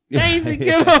it, Daisy,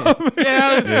 get up!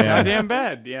 Yeah, it's Yeah. goddamn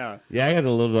bad. Yeah. Yeah, I got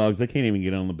the little dogs. I can't even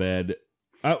get on the bed.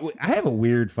 I have a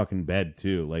weird fucking bed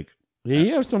too. Like, Yeah,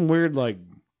 you have some weird like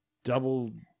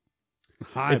double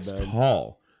High It's bed.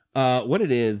 tall. What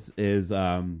it is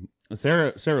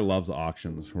Sarah loves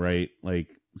auctions, right? Like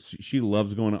she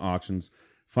loves going to auctions,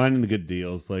 finding the good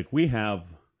deals. Like we have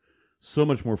so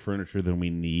much more furniture than we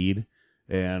need,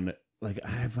 and like I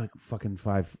have like fucking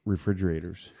 5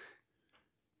 refrigerators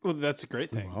Well, that's a great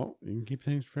thing. Well, you can keep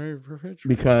things very refrigerated.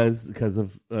 because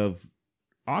of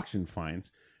auction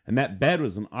finds, and that bed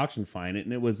was an auction find,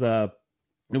 and it was a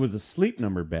sleep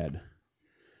number bed.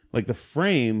 Like the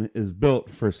frame is built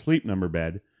for a sleep number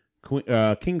bed,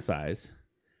 king size.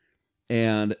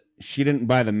 And she didn't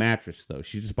buy the mattress, though.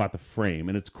 She just bought the frame.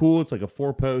 And it's cool. It's like a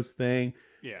 4-post thing.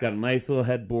 Yeah. It's got a nice little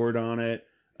headboard on it.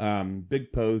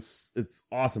 Big posts. It's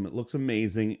awesome. It looks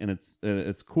amazing. And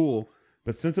it's cool.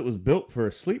 But since it was built for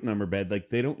a sleep number bed, like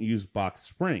they don't use box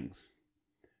springs.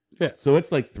 Yeah. So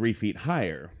it's like 3 feet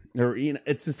higher. Or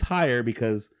it's just higher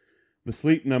because the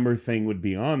sleep number thing would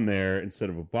be on there instead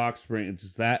of a box spring. It's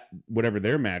just that, whatever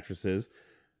their mattress is.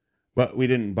 But we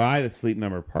didn't buy the sleep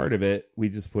number part of it. We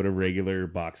just put a regular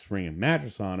box spring and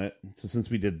mattress on it. So since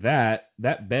we did that,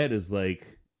 that bed is like,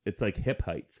 it's like hip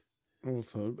height. Well,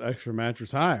 so extra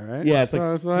mattress high, right? Yeah, it's So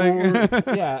like it's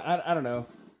 4, yeah, I don't know.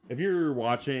 If you're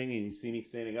watching and you see me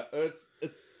standing up, it's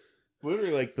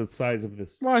literally like the size of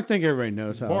this. Well, I think everybody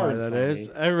knows how high that is.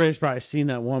 Everybody's probably seen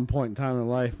that one point in time in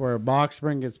life where a box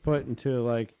spring gets put into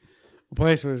like a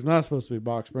place where there's not supposed to be a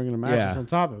box spring and a mattress on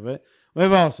top of it.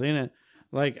 We've all seen it.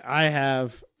 Like I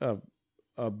have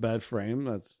a bed frame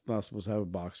that's not supposed to have a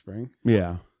box spring,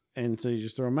 Yeah. and so you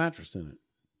just throw a mattress in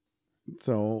it.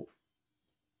 So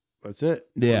that's it.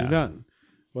 Yeah. You're done.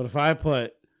 But if I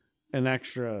put an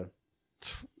extra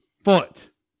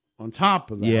foot on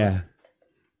top of that, Yeah.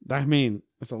 I mean,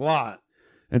 it's a lot.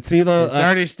 And see, though, It's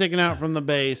already sticking out from the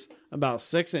base about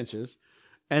 6 inches,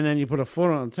 and then you put a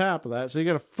foot on top of that, so you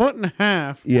got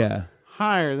 1.5 feet yeah.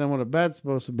 higher than what a bed's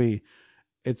supposed to be.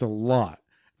 It's a lot.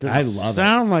 I Doesn't love it.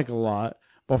 sound like a lot,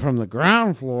 but from the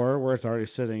ground floor where it's already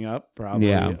sitting up, probably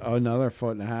Yeah. another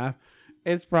 1.5 feet.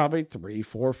 It's probably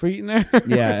 3-4 feet in there.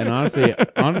 Yeah, and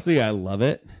honestly, I love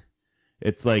it.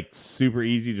 It's like super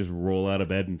easy. Just roll out of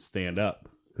bed and stand up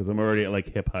because I'm already at like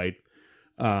hip height.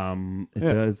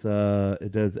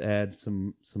 It does add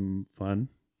some fun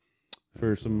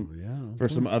for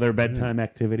some other bedtime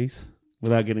activities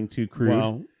without getting too crude.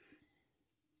 Well,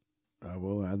 I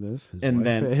will add this.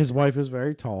 His wife is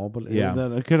very tall, but Yeah.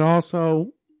 then it could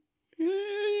also,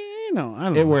 I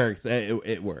don't know. It works.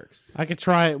 It works. I could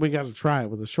try it. We got to try it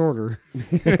with a shorter.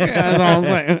 That's all I'm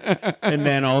saying. And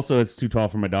then also, it's too tall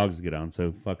for my dogs to get on.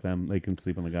 So fuck them. They can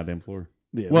sleep on the goddamn floor.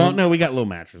 Yeah, Well, no, we got little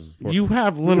mattresses. You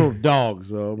have little dogs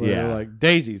though, but Yeah. they're like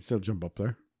Daisy'd still jump up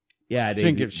there. Yeah, She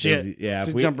didn't give shit. Yeah,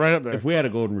 She'd jump right up there. If we had a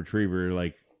golden retriever,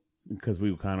 like, because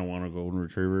we kind of want a golden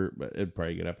retriever, but it'd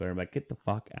probably get up there and be like, get the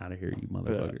fuck out of here, you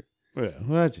motherfucker. Yeah,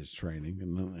 well, that's just training,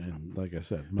 and like I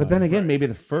said. But then again, maybe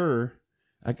the fur,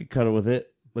 I could cuddle with it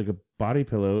like a body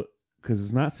pillow because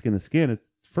it's not skin to skin;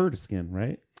 it's fur to skin,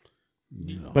 right?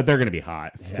 No. But they're gonna be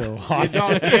hot. So hot. It's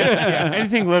all, yeah,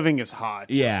 anything living is hot.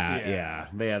 Yeah.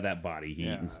 They have that body heat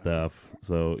and stuff.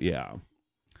 So yeah.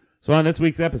 So on this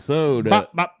week's episode,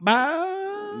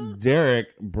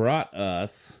 Derek brought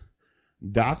us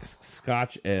Doc's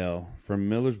Scotch Ale from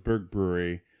Millersburg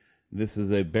Brewery. This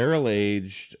is a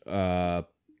barrel-aged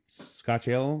Scotch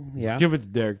Ale. Yeah. Give it to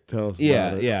Derek. Tell us.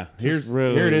 about it. Yeah. Here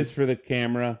really- it is for the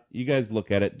camera. You guys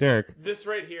look at it. Derek. This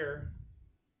right here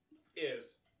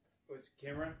is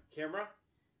camera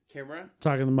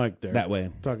Talking to the mic, Derek. That way.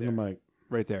 Talking to the mic.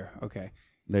 right there. Okay.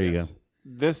 There you go.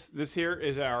 This here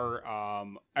is our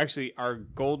actually our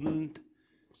golden.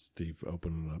 Steve,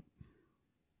 open it up.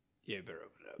 Yeah, you better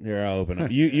open it up. Here, I'll open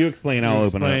it. You explain. I'll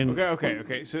open it up.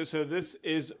 Okay. So this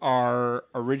is our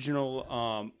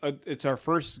original. It's our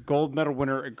first gold medal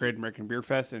winner at Great American Beer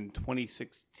Fest in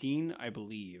 2016, I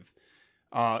believe.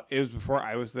 It was before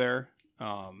I was there.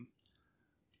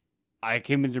 I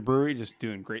came into the brewery just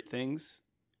doing great things.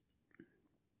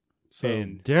 So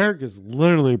And- Derek is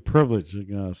literally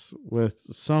privileging us with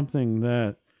something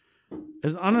that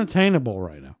is unattainable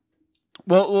right now.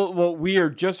 Well, we are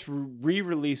just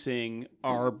re-releasing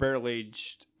our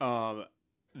barrel-aged our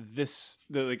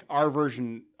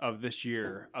version of this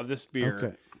year of this beer.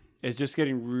 Okay. Is just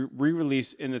getting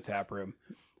re-released in the tap room.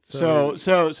 So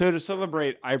to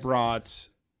celebrate, I brought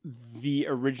the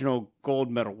original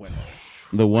gold medal winner.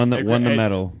 The one that won the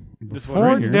medal. This Before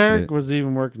one right here. Derek was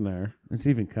even working there. It's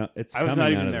even. It's I was coming not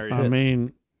out even of there the yet. tip. I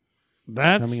mean,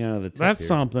 that's coming out of the tip that's here.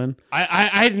 something. I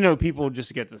had to know people just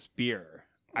to get this beer.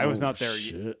 I was not there yet.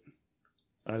 Shit.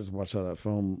 I just watched how that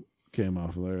foam came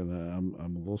off of there, and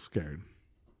I'm a little scared.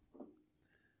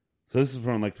 So this is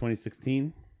from like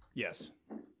 2016. Yes.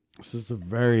 This is a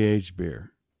very aged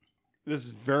beer. This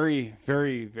is very,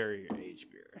 very, very aged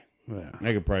beer. Yeah.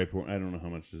 I could probably pour. I don't know how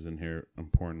much is in here. I'm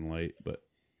pouring light, but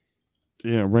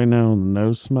Yeah, right now on the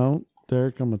nose smell,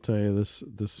 Derek, I'm gonna tell you this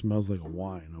smells like a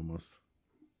wine almost.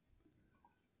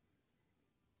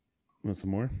 want some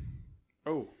more?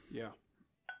 Oh, yeah.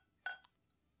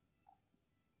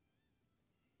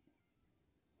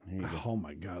 There you go. Oh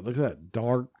my god, look at that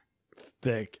dark,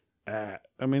 thick. I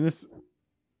mean, this.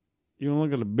 You want to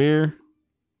look at the beer?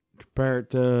 Compare it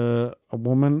to a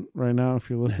woman right now, if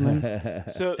you're listening.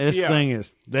 So This yeah, thing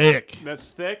is thick.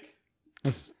 that's thick.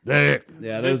 It's thick.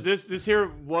 Yeah, This here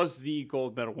was the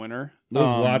gold medal winner. Those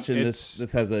watching it's-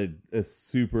 this has a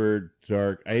super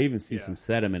dark. I even see some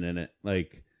sediment in it,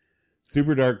 like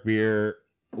super dark beer.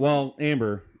 Well,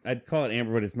 amber. I'd call it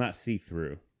amber, but it's not see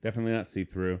through. Definitely not see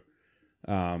through.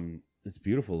 It's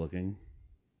beautiful looking.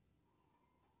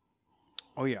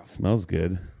 Oh yeah, Smells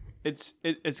good.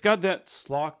 it's got that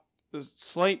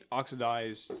slight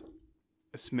oxidized,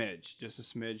 a smidge, just a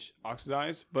smidge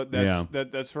oxidized, but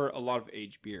that's for a lot of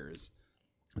aged beers.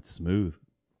 It's smooth,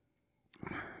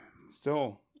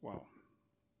 Still, wow.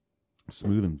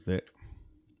 smooth and thick.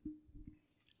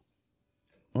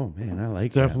 Oh man, I like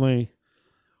It's definitely.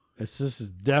 This is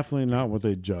definitely not what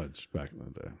they judged back in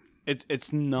the day.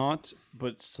 It's not,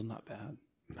 but it's still not bad.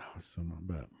 No, it's still not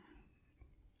bad.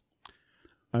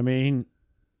 I mean,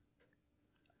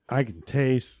 I can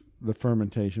taste the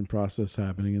fermentation process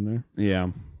happening in there. that. Yeah,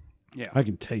 Yeah. I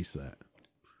can taste that.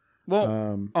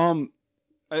 Well,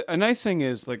 a nice thing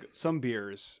is like some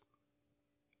beers.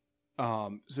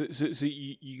 So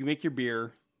you can make your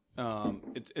beer.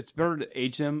 It's better to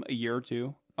age them a year or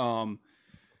two.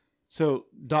 So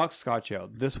Doc's Scotch Ale,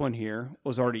 this one here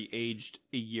was already aged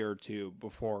a year or two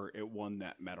before it won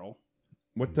that medal.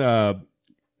 What do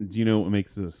you know? What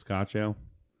makes it a Scotch ale?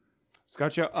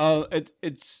 Scotch Ale, it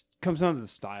comes down to the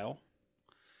style.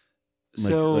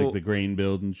 Like the grain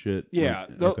build and shit. Yeah.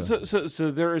 Like, okay.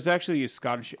 So there is actually a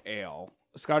Scottish ale.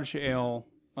 A Scottish ale,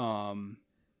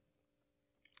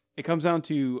 it comes down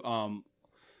to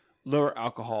lower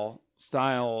alcohol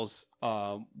styles,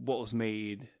 what was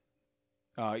made,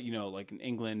 like in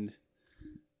England,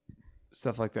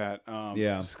 stuff like that.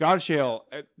 Yeah. Scottish ale,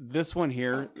 this one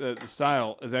here, the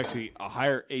style is actually a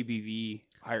higher ABV,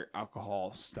 higher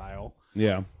alcohol style.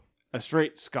 Yeah. A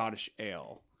straight Scottish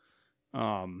ale.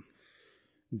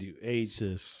 Do you age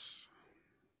this?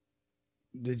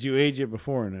 Did you age it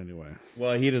before in any way?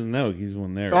 Well, he doesn't know. He's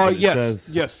one there. Oh, but it yes.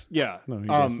 says- Yes. Yeah. No, he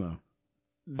does know.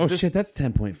 Oh shit, that's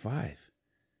 10.5.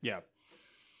 Yeah.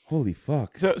 Holy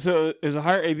fuck. So there's a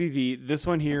higher ABV. This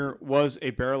one here was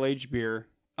a barrel aged beer.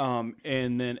 And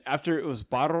then after it was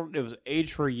bottled, it was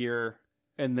aged for a year,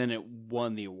 and then it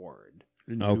won the award.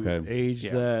 And you Okay. Age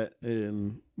Yeah. that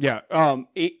in. Yeah.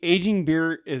 Aging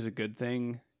beer is a good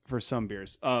thing for some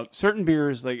beers. Certain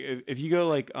beers, like if you go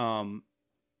like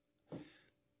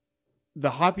the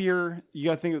hoppier, you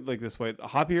gotta think of it like this way: the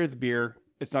hoppier the beer,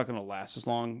 it's not gonna last as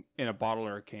long in a bottle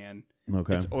or a can.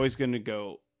 Okay. It's always gonna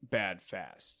go bad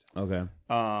fast. Okay.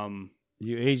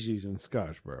 You age these in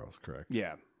Scotch barrels, correct?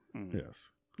 Yeah. Mm. Yes.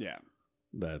 Yeah.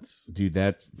 Dude,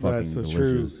 that's fucking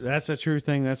delicious. That's a true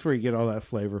thing. That's where you get all that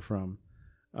flavor from.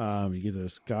 You get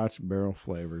those Scotch barrel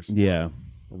flavors. Yeah.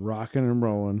 Rocking and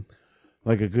rolling.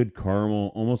 Like a good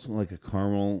caramel, almost like a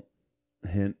caramel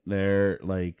hint there,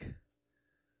 like,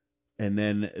 and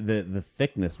then the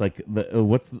thickness, like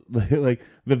the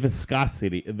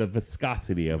viscosity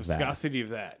of that. Viscosity of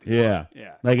that. Yeah.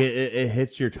 Yeah. Like it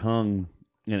hits your tongue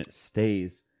and it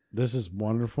stays. This is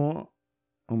wonderful.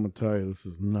 I'm gonna tell you, this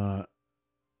is not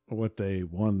what they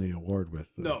won the award with.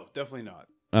 Though. No, definitely not.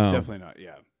 Oh. Definitely not.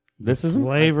 Yeah. This isn't.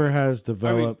 Flavor has I mean,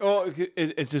 developed.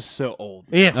 it's just so old.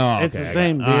 Yes, Oh, it's okay, the I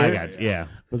same got- beer. I got you. Yeah.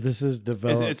 But this is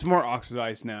developed. It's more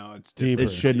oxidized now. It's Deeper.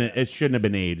 different. It shouldn't have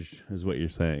been aged, is what you're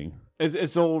saying.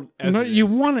 It's old. As No, it you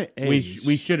is. want to age.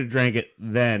 We should have drank it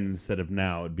then instead of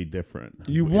now. It'd be different.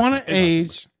 You want to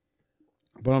age.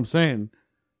 But I'm saying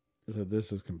is that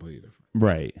this is completely different.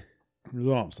 Right. That's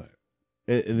all I'm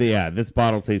saying. This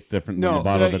bottle tastes different than No, the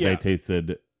bottle that yeah. they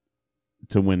tasted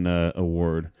to win the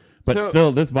award. But So-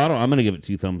 still, this bottle, I'm gonna give it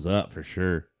 2 thumbs up for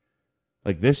sure.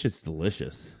 Like, this shit's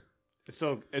delicious. It's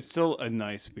still a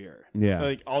nice beer. Yeah.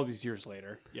 Like all these years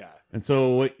later. Yeah. And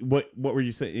so, what were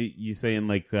you saying? You saying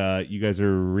like you guys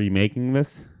are remaking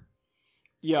this?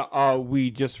 Yeah.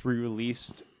 We just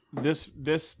re-released this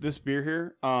beer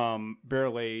here.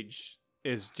 Barrel age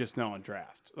is just now on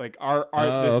draft. Like our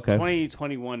this okay.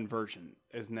 2021 version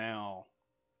is now.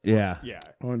 Yeah. Yeah.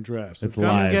 On draft. So It's come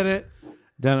live. and get it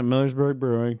down at Millersburg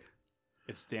Brewery.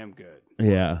 It's damn good.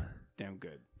 Yeah. damn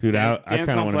good. Dude, I Damn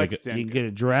kind of want to make complex, it. damn You good. get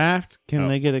a draft. Can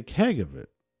they get a keg of it?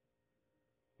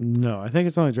 No, I think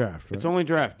it's only draft. Right? It's only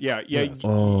draft. Yeah. Yes.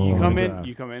 You come in. Draft.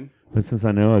 You come in. But since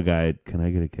I know a guy, can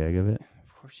I get a keg of it?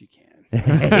 Of course you can.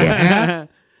 Yeah.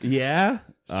 Yeah.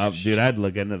 Dude, I'd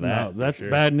look into that. No, that's for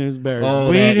sure. bad news bears. Oh,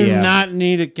 we that- do yeah. not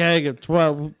need a keg of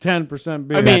 10%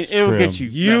 beer. I mean, That's it will true. get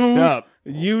you messed up.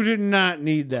 You do not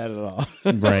need that at all.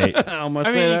 Right. I'm gonna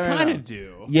I say mean, that you right kind now. of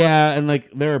do. Yeah, and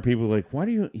like there are people like, why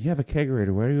do you have a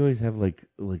kegerator? Why do you always have like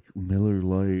Miller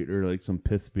Lite or like some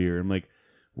piss beer? I'm like,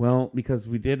 well, because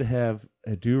we did have.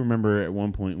 I do remember at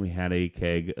one point we had a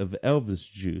keg of Elvis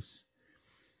juice,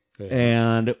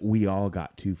 and we all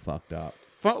got too fucked up.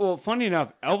 Well, funny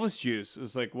enough, Elvis Juice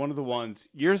was like one of the ones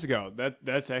years ago.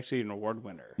 That's actually an award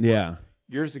winner. Yeah,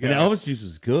 Years ago, and Elvis juice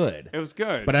was good. it was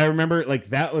good. But I remember like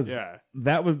that was Yeah.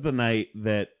 the night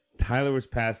that Tyler was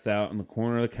passed out in the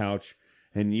corner of the couch,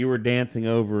 and you were dancing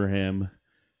over him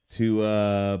to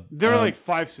there were like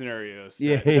 5 scenarios.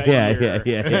 Yeah, that yeah.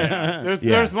 year.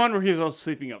 There's one where he was all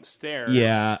sleeping upstairs.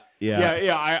 yeah.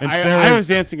 And Sarah's- I was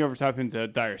dancing over top into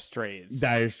Dire Straits.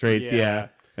 Dire Straits, yeah.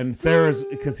 And Sarah's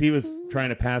because he was trying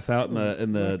to pass out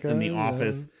in the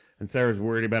office, and Sarah's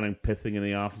worried about him pissing in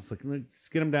the office. Like,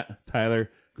 just get him down, Tyler.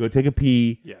 Go take a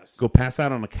pee. Yes. Go pass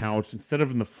out on the couch instead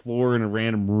of in the floor in a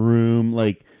random room.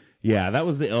 Like, yeah, that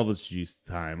was the Elvis juice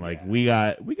time. Like, we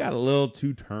got a little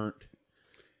too turnt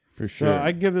for So sure.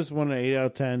 I give this one an 8 out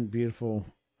of 10. Beautiful.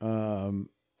 I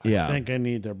think I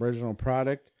need the original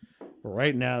product. But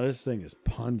right now, this thing is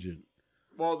pungent.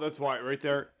 Well, that's why right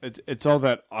there. It's all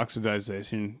that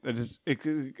oxidization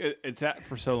that it's at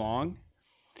for so long.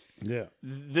 Yeah.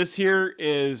 This here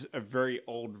is a very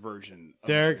old version. of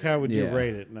Derek, how would you Yeah.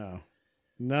 rate it now?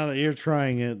 Now that you're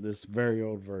trying it, this very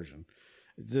old version.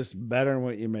 Is this better than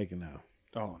what you're making now?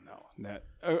 Oh no,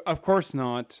 of course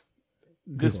not.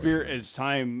 This beer, its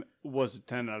time was a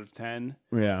 10 out of 10.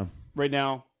 yeah, Right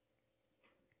now,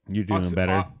 you're doing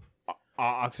better.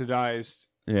 Oxidized.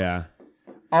 Yeah,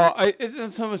 It's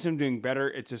not so much I'm doing better.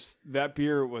 It's just that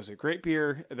beer was a great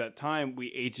beer at that time.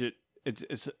 We aged it.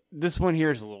 It's this one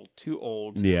here is a little too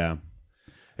old. yeah.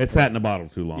 It sat in the bottle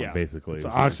too long, Yeah. basically. It's is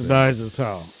what I'm saying. oxidized as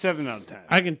hell. 7 out of 10.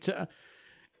 I can tell.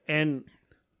 And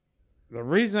the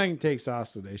reason I can take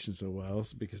oxidation so well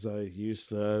is because I used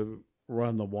to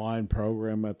run the wine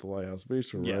program at the Lighthouse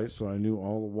Bistro, right? Yes. So I knew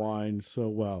all the wines so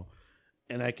well.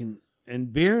 And I can,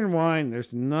 in beer and wine,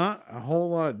 there's not a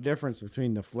whole lot of difference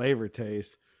between the flavor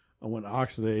taste and when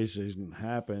oxidation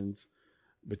happens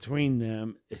between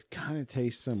them. It kind of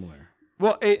tastes similar.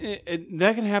 Well,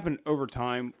 that can happen over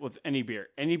time with any beer.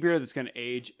 Any beer that's going to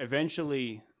age,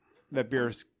 eventually that beer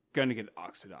is going to get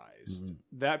oxidized. Mm-hmm.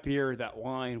 That beer, that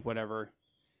wine, whatever,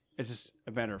 it's just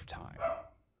a matter of time.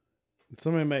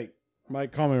 Somebody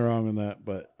might call me wrong on that,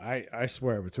 but I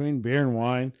swear, between beer and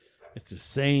wine, it's the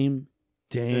same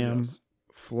damn It is.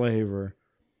 flavor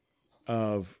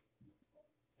of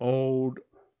old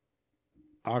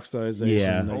oxidization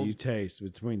Yeah. that you taste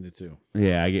between the two.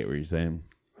 Yeah, I get what you're saying,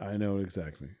 I know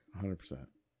exactly, 100%.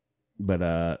 but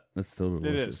that's still It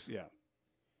delicious. is, yeah.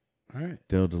 All right,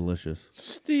 Still delicious.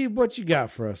 Steve, what you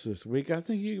got for us this week? I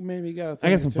think you maybe got. I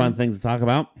got some fun things to talk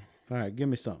about. All right, give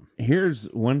me something. Here's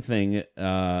one thing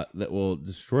that will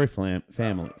destroy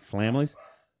families.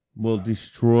 Will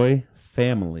destroy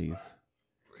families.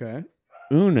 Okay.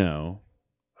 Uno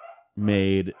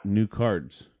made new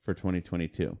cards for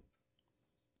 2022.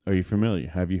 Are you familiar?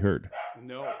 Have you heard?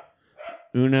 No.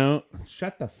 Uno,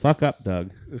 shut the fuck up,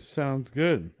 Doug. This sounds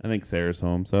good. I think Sarah's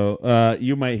home, so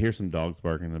you might hear some dogs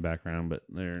barking in the background, but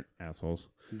they're assholes.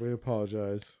 We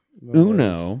apologize. No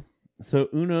Uno. So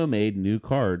Uno made new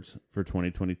cards for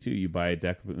 2022. You buy a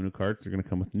deck of Uno cards, they're going to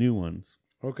come with new ones.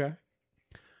 worries. Okay.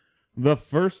 The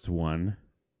first one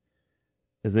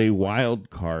is a wild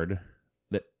card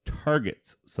that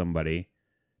targets somebody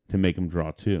to make them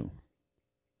draw 2.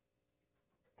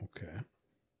 Okay.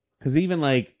 Because even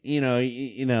like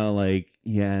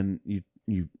and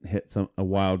you hit a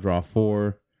wild draw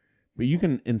 4, but you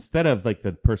can, instead of like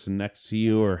the person next to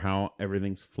you or how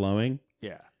everything's flowing,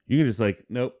 Yeah. you can just like,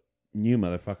 nope, you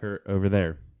motherfucker over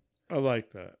there. I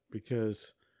like that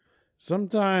because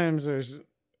sometimes there's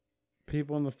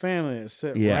people in the family that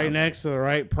sit Yeah. right next to the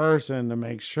right person to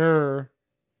make sure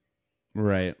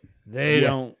Right. they Yeah.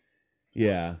 don't.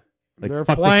 Yeah. Like, They're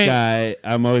fuck playing- this guy.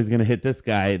 I'm always going to hit this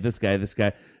guy.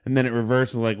 And then it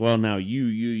reverses like, well, now you.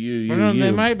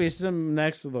 There might be some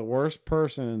next to the worst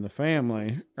person in the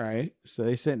family, right? So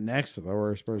they sit next to the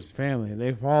worst person's family and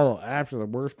they follow after the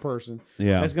worst person.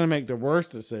 Yeah. That's going to make the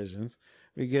worst decisions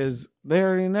because they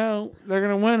already know they're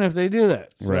going to win if they do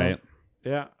that. So, Right.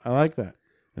 Yeah, I like that.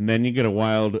 And then you get a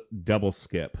wild double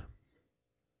skip.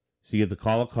 So you get to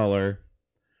call a color,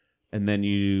 and then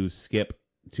you skip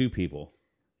 2 people.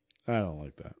 I don't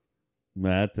like that.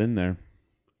 That's in there.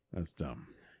 That's dumb.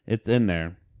 It's in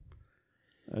there.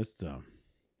 That's dumb.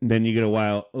 Then you get a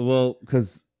wild. Well,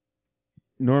 because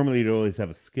normally you'd always have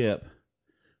a skip,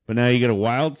 but now you get a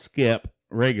wild skip,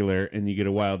 regular, and you get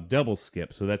a wild double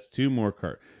skip. So that's 2 more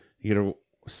cards. You get a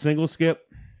single skip,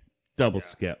 double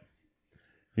skip.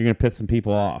 You're going to piss some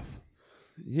people off.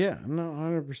 Yeah, no,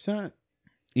 100%.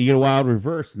 You get a wild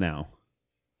reverse now.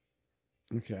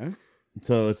 Okay.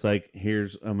 So it's like,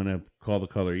 I'm going to call the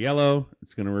color yellow.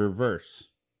 It's going to reverse.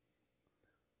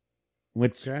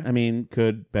 Which, Okay. I mean,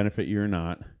 could benefit you or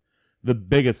not. The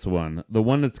biggest one, the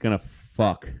one that's going to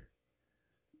fuck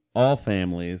all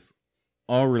families,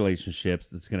 all relationships,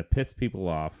 that's going to piss people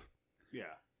off,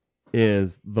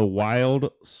 is the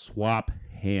wild swap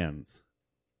hands.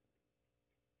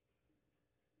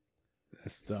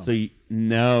 That's dumb. So,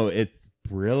 no, it's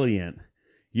brilliant.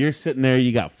 You're sitting there,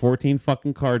 you got 14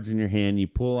 fucking cards in your hand, you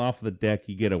pull off the deck,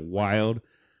 you get a wild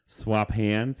swap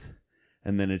hands,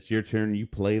 and then it's your turn, you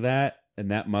play that,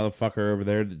 and that motherfucker over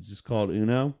there that just called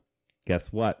Uno,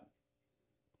 guess what?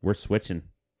 We're switching.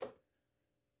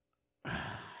 All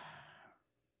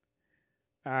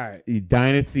right.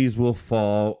 Dynasties will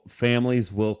fall,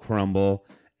 families will crumble,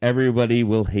 everybody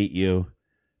will hate you,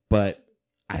 but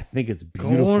I think it's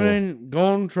beautiful.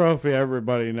 Golden trophy,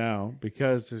 everybody now,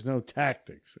 because there's no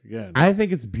tactics again. I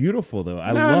think it's beautiful though.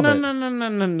 I love it.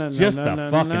 No. Just to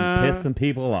fucking piss some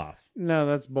people off. No,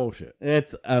 that's bullshit.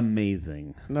 It's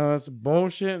amazing. No, that's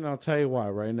bullshit, and I'll tell you why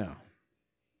right now.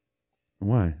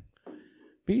 Why?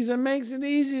 Because it makes it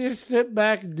easy to sit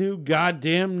back and do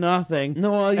goddamn nothing.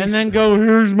 No, and then go,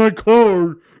 here's my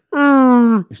card.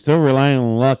 You're still relying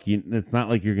on luck. It's not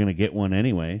like you're going to get one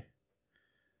anyway.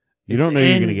 You don't know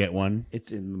you're going to get one.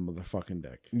 It's in the motherfucking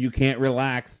deck. You can't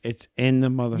relax. It's in the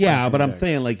motherfucking deck. Yeah, but I'm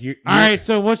saying like you're... All right,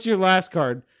 so what's your last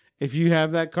card? If you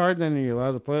have that card, then are you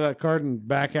allowed to play that card and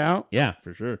back out? Yeah,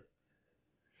 for sure.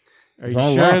 Are you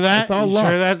sure of that? It's all luck.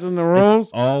 Sure that's in the rules?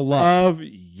 It's all luck. Of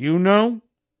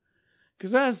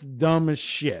Because that's dumb as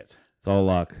shit. It's all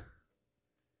luck.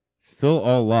 Still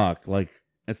all luck. Like,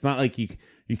 it's not like you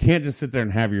can't just sit there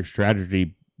and have your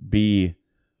strategy be,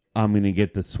 I'm going to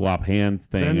get the swap hands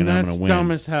thing Then and I'm going to win. That's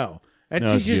dumb as hell. That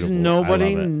No, it's teaches beautiful. nobody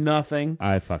I love it. nothing.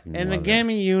 I fucking And the love game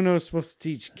of Uno is supposed to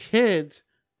teach kids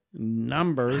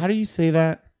numbers. How do you say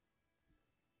that?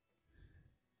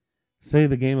 Say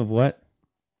the game of what?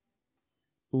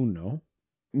 Uno.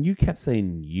 You kept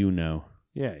saying you know.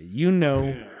 Yeah, you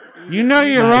know. You know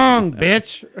you're wrong,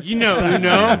 bitch. You know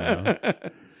Uno.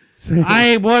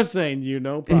 I was saying you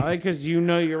know, probably because you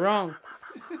know you're wrong.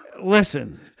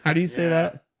 Listen. How do you say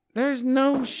that? There's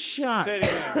no shot. Say it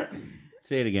again.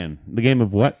 Say it again. The game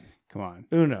of what? Come on.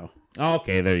 Uno. Oh,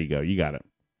 okay, there you go. You got it.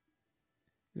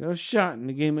 No shot in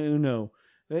the game of Uno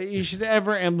that you should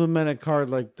ever implement a card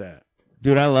like that.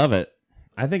 Dude, I love it.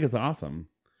 I think it's awesome.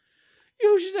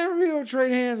 You should never be able to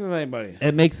trade hands with anybody.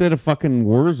 It makes it a fucking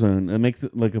war zone. It makes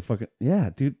it like a fucking...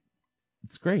 Yeah, dude.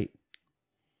 It's great.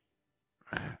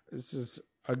 This is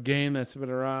a game that's been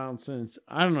around since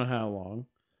I don't know how long.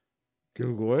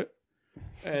 Google it.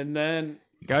 And then...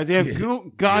 Goddamn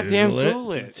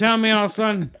Google it. Tell me all of a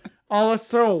sudden, let's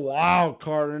throw a wild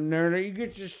card in there that you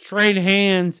could just trade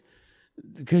hands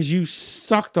because you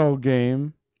sucked all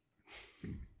game.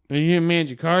 And you didn't manage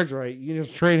your cards right. You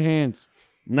just trade hands.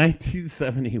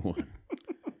 1971.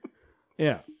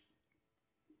 Yeah.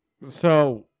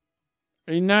 So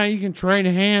now you can trade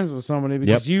hands with somebody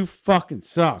because you fucking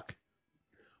suck.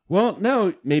 Well,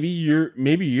 no, maybe you're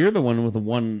the one with the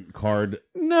one card.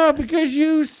 No, because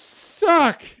you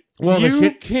suck. Well,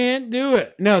 you can't do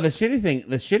it. No, the shitty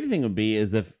thing would be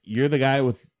is if you're the guy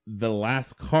with the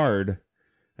last card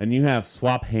and you have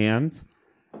swap hands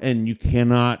and you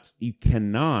cannot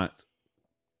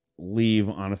leave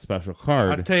on a special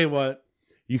card. I'll tell you what.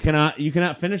 You cannot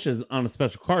finish on a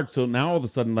special card. So now all of a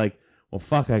sudden, like, well,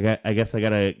 fuck, I guess I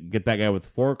gotta get that guy with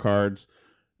 4 cards.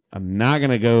 I'm not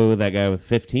gonna go that guy with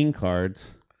 15 cards.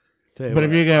 But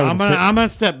if you go, I'm gonna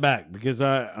step back because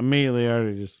I immediately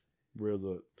already just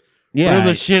reeled yeah,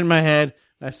 the shit in my head.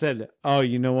 I said, "Oh,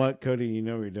 you know what, Cody? You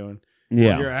know what you're doing.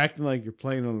 yeah, You're acting like you're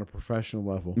playing on a professional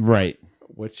level, right,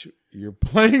 which you're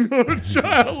playing on a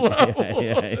child level."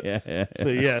 yeah. So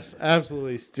yes,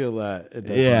 absolutely steal that. It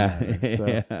doesn't matter. So,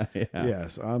 yeah.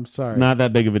 yes, I'm sorry. It's not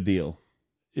that big of a deal.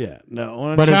 Yeah, no,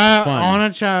 on But it's child, fun. on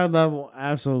a child level,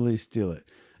 absolutely steal it.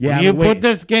 Yeah, If you but wait. put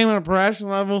this game on a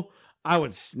professional level, I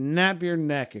would snap your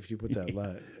neck if you put that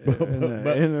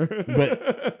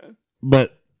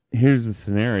But here's the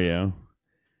scenario: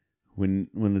 when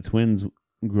the twins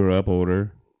grow up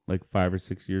older, like 5 or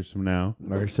 6 years from now.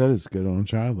 Like I said, it's good on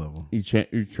child level. You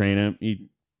train him, you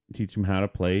teach him how to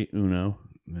play Uno.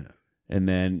 Yeah. And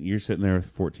then you're sitting there with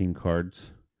 14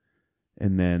 cards.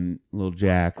 And then little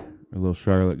Jack or little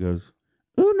Charlotte goes,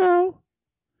 Uno.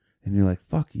 And you're like,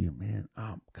 fuck you, man.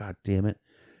 Oh, God damn it.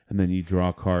 And then you draw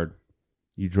a card.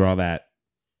 You draw that,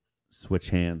 switch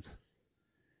hands.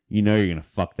 You know you're going to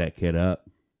fuck that kid up.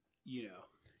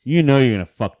 You know you're going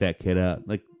to fuck that kid up.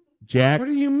 Like, Jack. What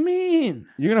do you mean?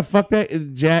 You're going to fuck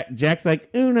that. Jack's like,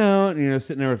 Uno. And you're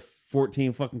sitting there with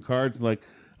 14 fucking cards. Like,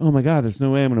 oh my God, there's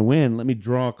no way I'm going to win. Let me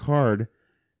draw a card.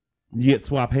 You get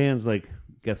swap hands. Like,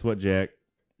 guess what, Jack?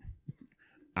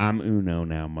 I'm Uno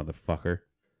now, motherfucker.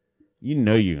 You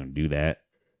know you're going to do that.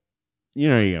 You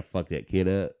know you're going to fuck that kid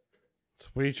up. So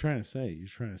what are you trying to say? You're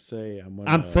trying to say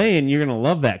I'm saying you're going to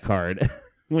love that card.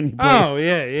 When you play oh,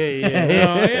 yeah.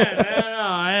 No,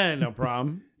 I had no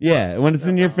problem. Yeah, when it's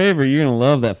in your favor, you're going to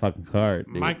love that fucking card.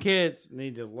 Dude. My kids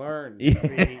need to learn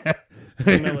Yeah.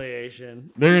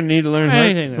 humiliation. They're going to need to learn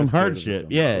some that's hardship.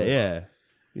 good. Yeah.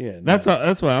 Yeah, That's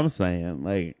what I'm saying.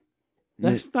 Like,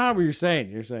 that's not what you're saying.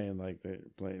 You're saying like they're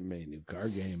playing a new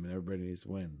card game and everybody needs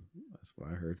to win. That's what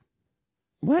I heard.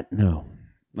 what? No.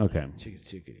 Okay.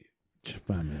 Chickadee.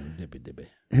 Find me on dippy dippy.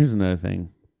 Here's another thing.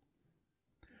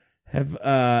 Have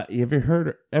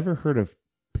you ever heard of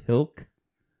Pilk?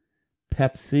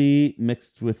 Pepsi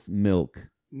mixed with milk.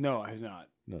 No, I have not.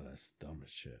 No, that's dumb as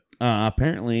shit.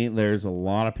 Apparently, there's a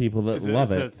lot of people that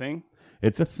love it. Is it a thing?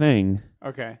 It's a thing.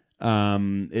 Okay.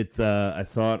 It's I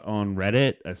saw it on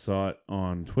Reddit. I saw it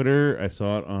on Twitter. I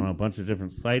saw it on a bunch of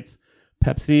different sites.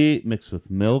 Pepsi mixed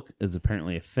with milk is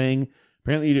apparently a thing.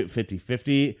 Apparently, you do it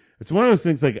 50-50. It's one of those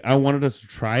things like I wanted us to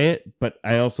try it, but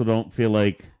I also don't feel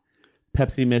like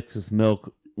Pepsi mixed with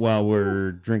milk while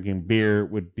we're drinking beer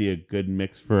would be a good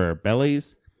mix for our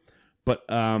bellies. But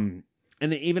and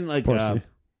even like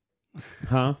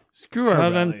huh? Screw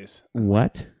our bellies.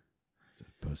 What?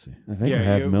 Pussy. I think I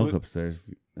have milk upstairs,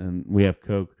 and we have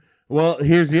Coke. Well,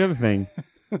 here's the other thing.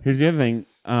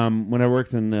 When I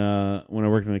worked in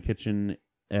the kitchen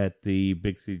at the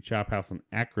Big City Chop House in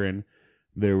Akron,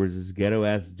 there was this ghetto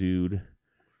ass dude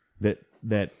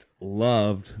that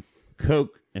loved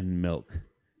Coke and milk.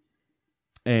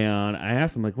 And I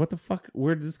asked him, like, what the fuck?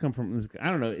 Where did this come from? I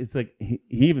don't know. It's like he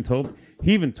even told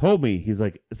me, he's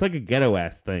like, it's like a ghetto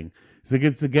ass thing. It's like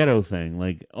it's a ghetto thing.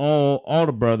 Like all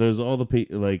the brothers, all the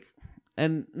people, like,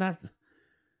 and not.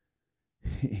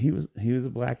 He was a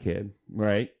black kid,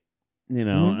 right? You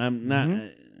know, I'm not,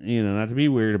 not to be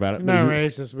weird about it. Not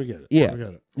racist. We get it. Yeah, we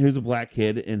get it. He was a black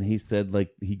kid, and he said like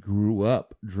he grew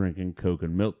up drinking Coke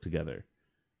and milk together.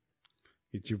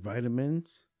 Get your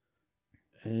vitamins.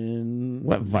 And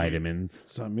what vitamins?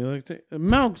 Something you like to.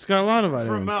 Milk's got a lot of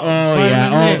vitamins. Milk. Oh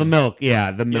yeah, the milk.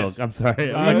 Yeah, the milk. Yes. I'm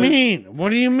sorry. What do you mean? What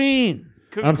do you mean?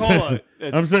 Coca-Cola.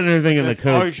 I'm sitting there thinking the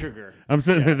Coke. All sugar. I'm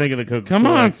sitting there thinking the Coke. Come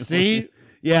on, Steve.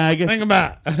 Yeah, I guess. Think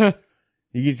about it.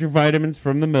 You get your vitamins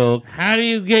from the milk. How do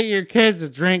you get your kids to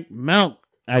drink milk?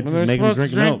 I just make them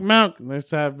drink milk.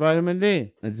 Let's have vitamin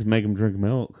D. I just make them drink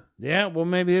milk. Yeah, well,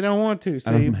 maybe they don't want to.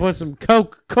 So you put some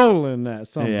Coca-Cola in that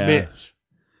bitch.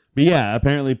 But yeah,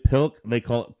 apparently Pilk, they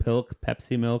call it Pilk,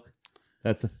 Pepsi milk.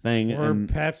 That's a thing. Or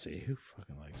Pepsi. Who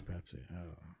fucking likes Pepsi? I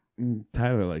don't know.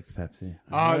 Tyler likes Pepsi.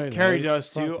 Carrie does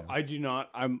too. I do not.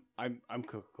 I'm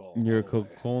Coca-Cola. You're a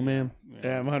Coca-Cola man?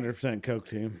 Yeah, I'm 100% Coke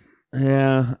team.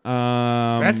 Yeah.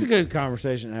 That's a good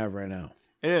conversation to have right now.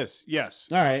 It is. Yes.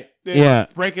 All right. Yeah.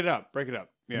 Break it up.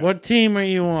 Yeah. What team are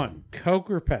you on?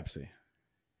 Coke or Pepsi?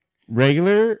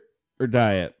 Regular or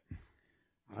diet?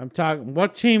 I'm talking.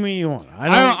 What team are you on?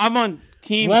 I'm on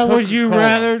team. What Coca-Cola. would you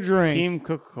rather drink? Team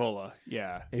Coca-Cola.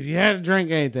 Yeah. If you had to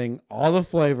drink anything, all the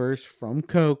flavors from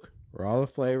Coke or all the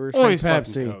flavors Always from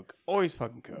Pepsi. Fucking Coke. Always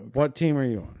fucking Coke. What team are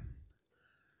you on?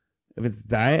 If it's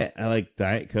diet, I like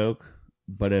Diet Coke.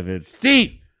 But if it's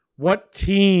Steve, what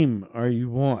team are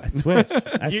you on? I switch.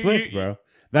 I switch, bro.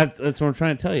 That's what I'm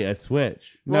trying to tell you. I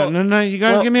switch. No. You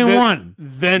gotta give me one.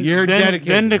 Then you're dedicated.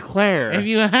 Then declare. If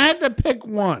you had to pick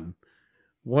one.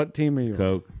 What team are you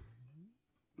Coke.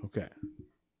 On? Okay.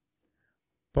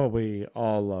 But we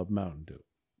all love Mountain Dew.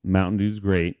 Mountain Dew's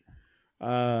great.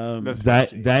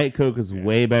 Diet Coke is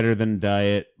way better than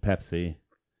Diet Pepsi.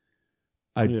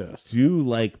 I do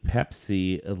like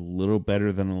Pepsi a little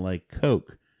better than I like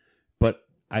Coke. But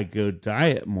I go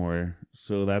Diet more,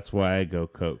 so that's why I go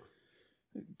Coke.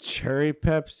 Cherry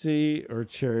Pepsi or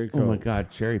Cherry Coke? Oh my God,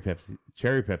 Cherry Pepsi.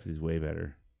 Cherry Pepsi's way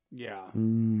better. Yeah.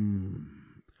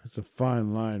 That's a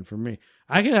fine line for me.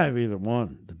 I can have either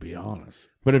one, to be honest.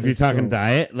 But if you're talking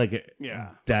diet, like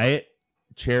Diet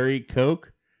Cherry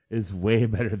Coke is way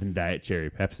better than Diet Cherry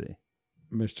Pepsi.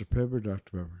 Mr. Pibb or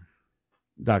Dr. Pepper?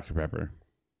 Dr. Pepper.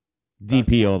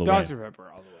 DP all the way. Dr. Pepper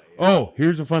all the way. Yeah. Oh,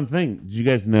 here's a fun thing. Did you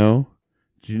guys know?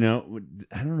 Did you know?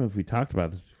 I don't know if we talked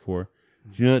about this before.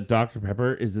 Did you know that Dr.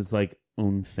 Pepper is its like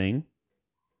own thing?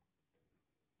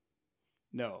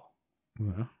 No.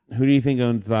 No. Who do you think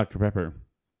owns Dr. Pepper?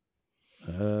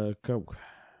 Coke.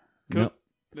 No,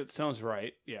 That sounds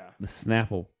right. Yeah. the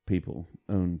Snapple people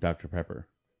own Dr. Pepper.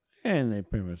 And they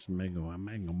pretty much mango.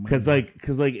 Because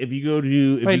if you go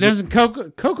to Wait, doesn't Coke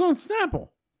own Snapple?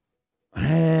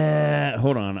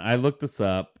 Hold on, I looked this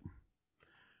up.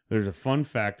 There's a fun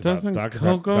fact Doesn't about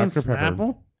Coke own Dr. Pepper.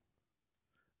 Snapple?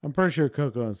 I'm pretty sure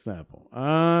Coke owns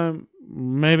Snapple.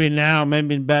 Maybe now,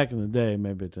 maybe back in the day,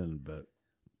 maybe it didn't, but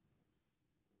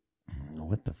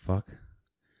What the fuck?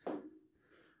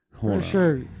 pretty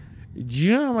sure. Do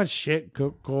you know how much shit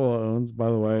Coca-Cola owns, by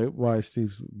the way? Why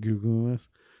Steve's Googling this?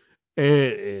 It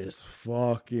is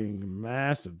fucking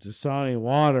massive. Dasani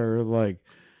water, like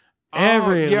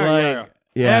every Coca-Cola's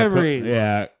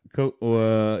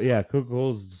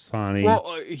Dasani.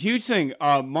 Well, a huge thing.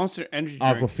 Monster Energy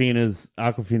drink. Aquafina's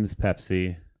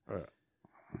Pepsi.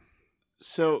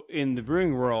 So in the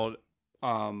brewing world,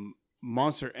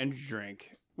 Monster Energy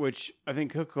drink, which I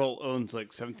think Coca-Cola owns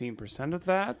like 17% of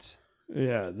that.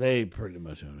 Yeah, they pretty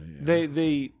much own it.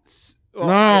 They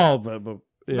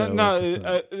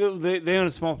own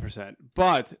a small percent,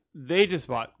 but they just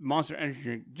bought Monster Energy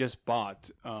drink. Just bought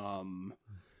a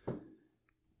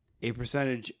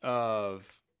percentage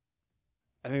of,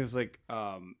 I think it's like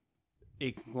a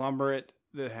conglomerate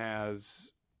that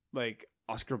has like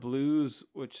Oscar Blues,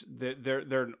 which they're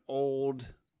an old.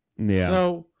 Yeah.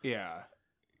 So Yeah.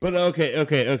 But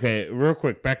okay. Real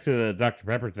quick, back to the Dr.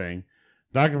 Pepper thing.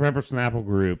 Dr. Pepper Snapple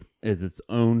Group is its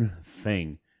own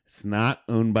thing. It's not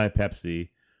owned by Pepsi,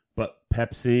 but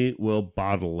Pepsi will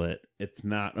bottle it. It's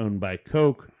not owned by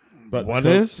Coke, but what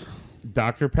Coke, is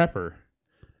Dr. Pepper?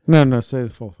 No, say the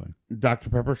full thing. Dr.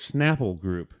 Pepper Snapple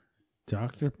Group.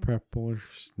 Dr. Pepper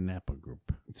Snapple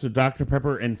Group. So Dr.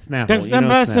 Pepper and Snapple. That's you know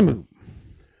Snapple.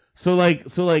 So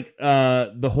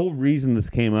the whole reason this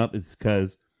came up is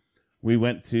because we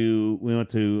went to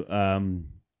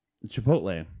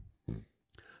Chipotle.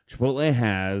 Chipotle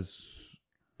has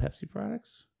Pepsi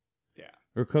products,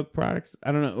 or Coke products.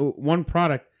 I don't know, one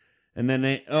product, and then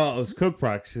it was Coke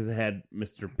products because it had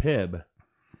Mr. Pibb,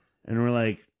 and we're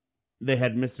like, they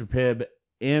had Mr. Pibb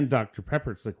and Dr.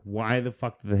 Pepper. It's like, why the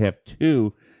fuck do they have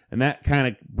two? And that kind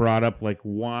of brought up like,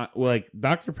 why? Like,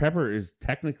 Dr. Pepper is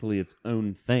technically its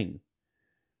own thing.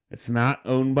 It's not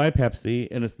owned by Pepsi,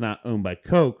 and it's not owned by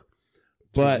Coke,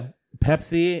 but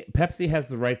Pepsi has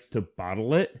the rights to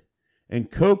bottle it,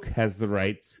 and Coke has the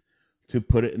rights to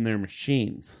put it in their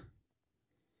machines,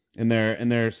 in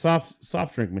their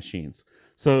soft drink machines.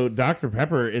 So Dr.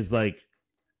 Pepper is like,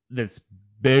 this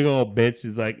big old bitch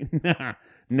is like,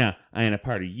 nah, I ain't a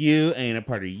part of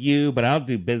you, but I'll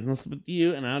do business with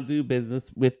you, and I'll do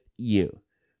business with you.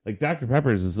 Like, Dr.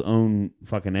 Pepper is his own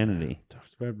fucking entity.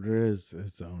 Dr. Pepper is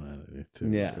its own entity, too.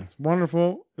 Yeah. It's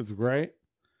wonderful. It's great.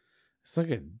 It's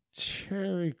like a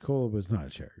cherry cola, but it's not a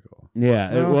cherry cola. Yeah.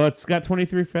 No. It's got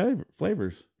 23 flavors.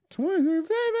 23 flavors.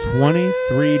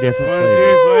 23 different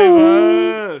 23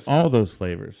 flavors. flavors. All those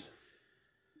flavors.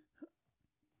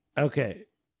 Okay.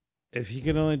 If you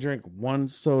could only drink one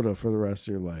soda for the rest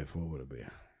of your life, what would it be?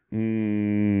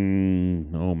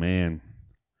 Oh, man.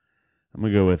 I'm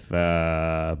going to go with...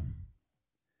 I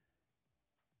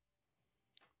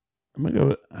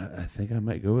think I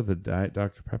might go with the Diet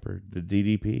Dr. Pepper, the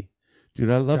DDP. Dude,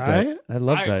 I love Diet? that. I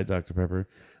love Diet Dr. Pepper.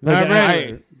 Not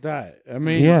Like, diet. I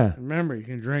mean, Yeah. remember, you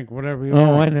can drink whatever you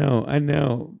want. Oh, I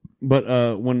know.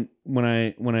 But when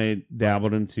I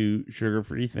dabbled into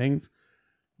sugar-free things,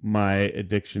 my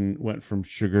addiction went from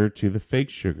sugar to the fake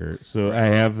sugar. So I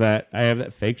have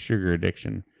that fake sugar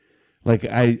addiction. Like,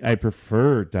 I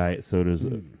prefer diet sodas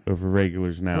over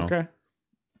regulars now. Okay.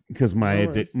 Because my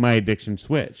addiction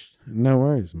switched. No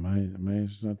worries.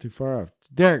 Mine's not too far off.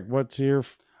 Derek, what's your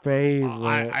favorite?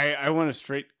 I want a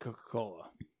straight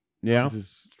Coca-Cola. Yeah.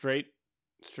 Just, Straight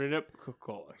up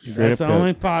Coca-Cola. that's the up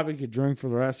only pop you could drink for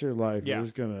the rest of your life. Yeah. You're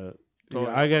just gonna.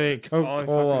 Totally. I gotta eat That's all I fucking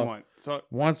Coca-Cola want. So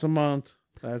once a month.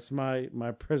 That's my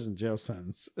prison jail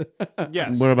sentence.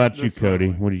 yes. What about you, that's what I Cody?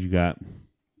 want. What do you got?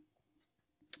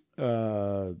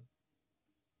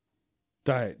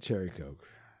 Diet cherry Coke.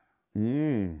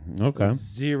 Okay.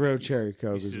 Zero cherry Coke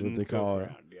You is what shouldn't they go call it.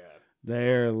 around, yeah.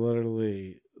 They're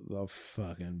literally the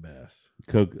fucking best.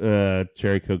 Coke,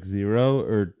 Cherry Coke Zero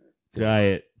or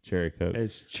Diet Cherry Coke?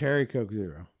 It's cherry Coke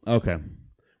Zero. Okay.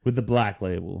 With the black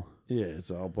label. Yeah,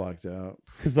 it's all blacked out.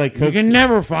 Because, like, You Coke. can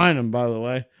never find them, by the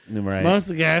way. Right. Most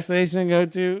of the gas station I go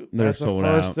to, They're that's the sold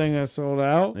first out. thing that's sold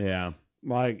out. Yeah.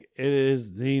 Like, it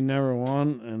is the number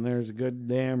one, and there's a good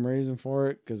damn reason for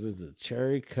it, because it's a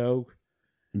cherry Coke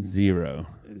 0.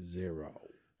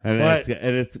 And that's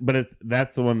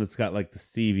the one that's got like the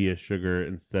stevia sugar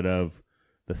instead of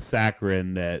the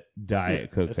saccharin that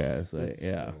Diet Coke has. Like,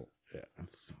 It's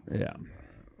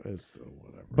still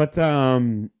whatever. But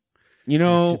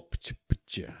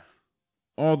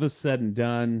all this said and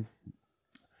done,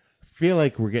 I feel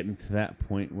like we're getting to that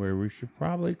point where we should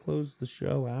probably close the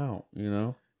show out.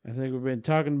 I think we've been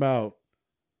talking about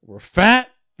we're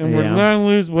fat and we're going to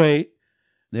lose weight.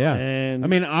 Yeah, and I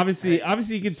mean, obviously,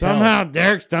 you can somehow tell.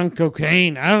 Derek's done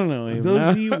cocaine. I don't know. Those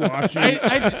of you watching,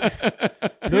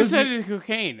 Who said it's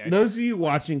cocaine? Those of you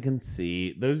watching can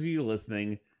see. Those of you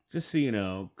listening, just so you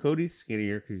know, Cody's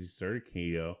skinnier because he started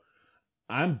keto.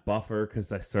 I'm buffer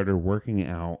because I started working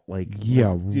out. Like,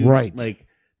 dude, right. Like,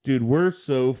 dude, we're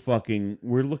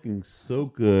looking so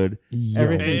good.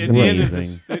 Everything's At the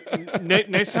amazing.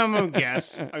 Next time I'm a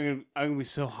guest, I'm gonna be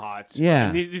so hot.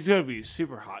 Yeah, it's gonna be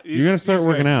super hot. You're gonna start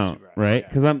working out, right?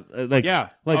 Because I'm like,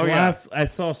 I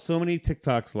saw so many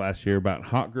TikToks last year about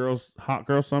hot girl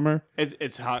summer.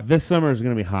 It's hot. This summer is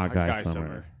gonna be hot guy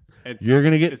summer. You're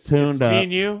gonna get toned up. Me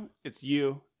and you. It's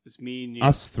you. It's me and you.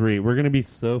 Us three. We're gonna be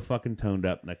so fucking toned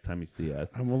up next time you see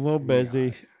us. I'm a little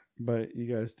busy. But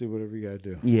you guys do whatever you gotta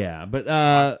do. Yeah, but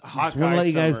just want to let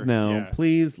you guys know.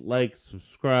 Please like,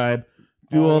 subscribe,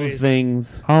 do all the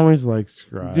things. Always like,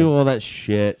 subscribe, do all that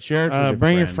shit. Share it. For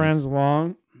bring your friends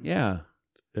along. Yeah.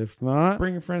 If not,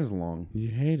 bring your friends along. You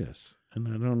hate us, and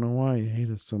I don't know why you hate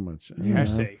us so much.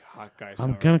 Hashtag hot guy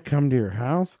summer. I'm gonna come to your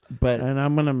house, and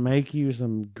I'm gonna make you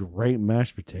some great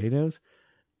mashed potatoes.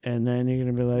 And then you're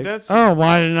going to be like,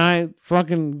 why didn't I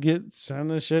fucking send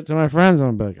this shit to my friends? And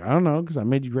I'm like, I don't know, because I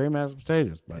made you great mashed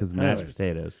potatoes. Because mashed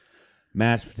potatoes,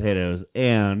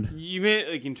 and you made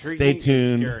it like intriguing. Stay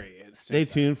tuned. Scary stay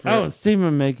tuned for. Steve will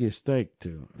make you a steak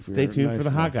too. Stay tuned for the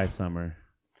hot guy summer.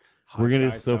 We're going to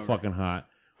get so fucking hot.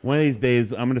 One of these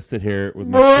days, I'm going to sit here with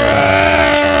my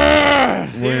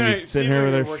shirt. We're going to sit here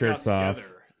with our shirts off.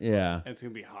 Yeah. It's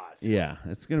going to be hot. Yeah.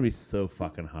 It's going to be so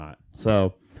fucking hot.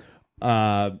 So.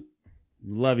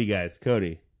 Love you guys.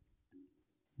 Cody,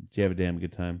 did you have a damn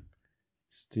good time?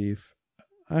 Steve,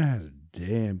 I had a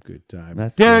damn good time.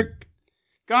 That's Derek, good.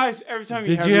 Guys, every time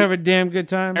you have a damn good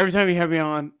time? Every time you have me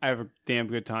on, I have a damn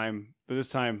good time. But this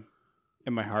time,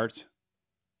 in my heart,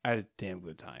 I had a damn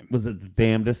good time. Was it the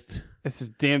damnedest? It's the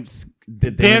damnedest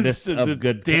of the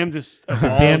good, damnedest of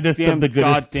the all damnedest of the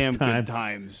goodest goddamn times. good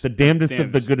times. The damnedest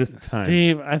of the goodest times.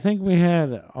 Steve, I think we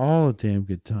had all a damn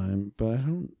good time, but I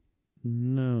don't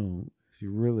know if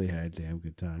you really had a damn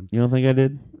good time. You don't think I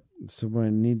did? So I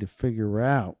need to figure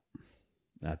out.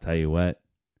 I'll tell you what.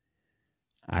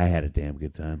 I had a damn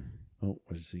good time. Oh, what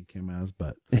did you see? Came out of his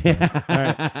butt. All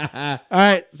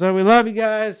right. So we love you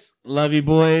guys. Love you,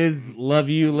 boys. Love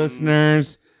you,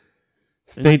 listeners.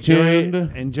 Stay tuned.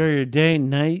 Enjoy your day,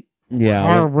 night. Yeah.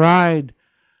 Car ride.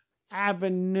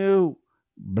 Avenue.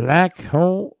 Black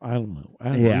hole. I don't know.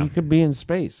 You could be in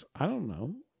space. I don't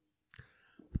know.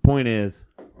 The point is,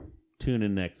 tune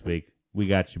in next week. We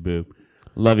got you, boo.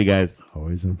 Love you guys.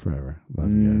 Always and forever. Love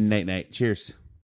you guys. Night. Cheers.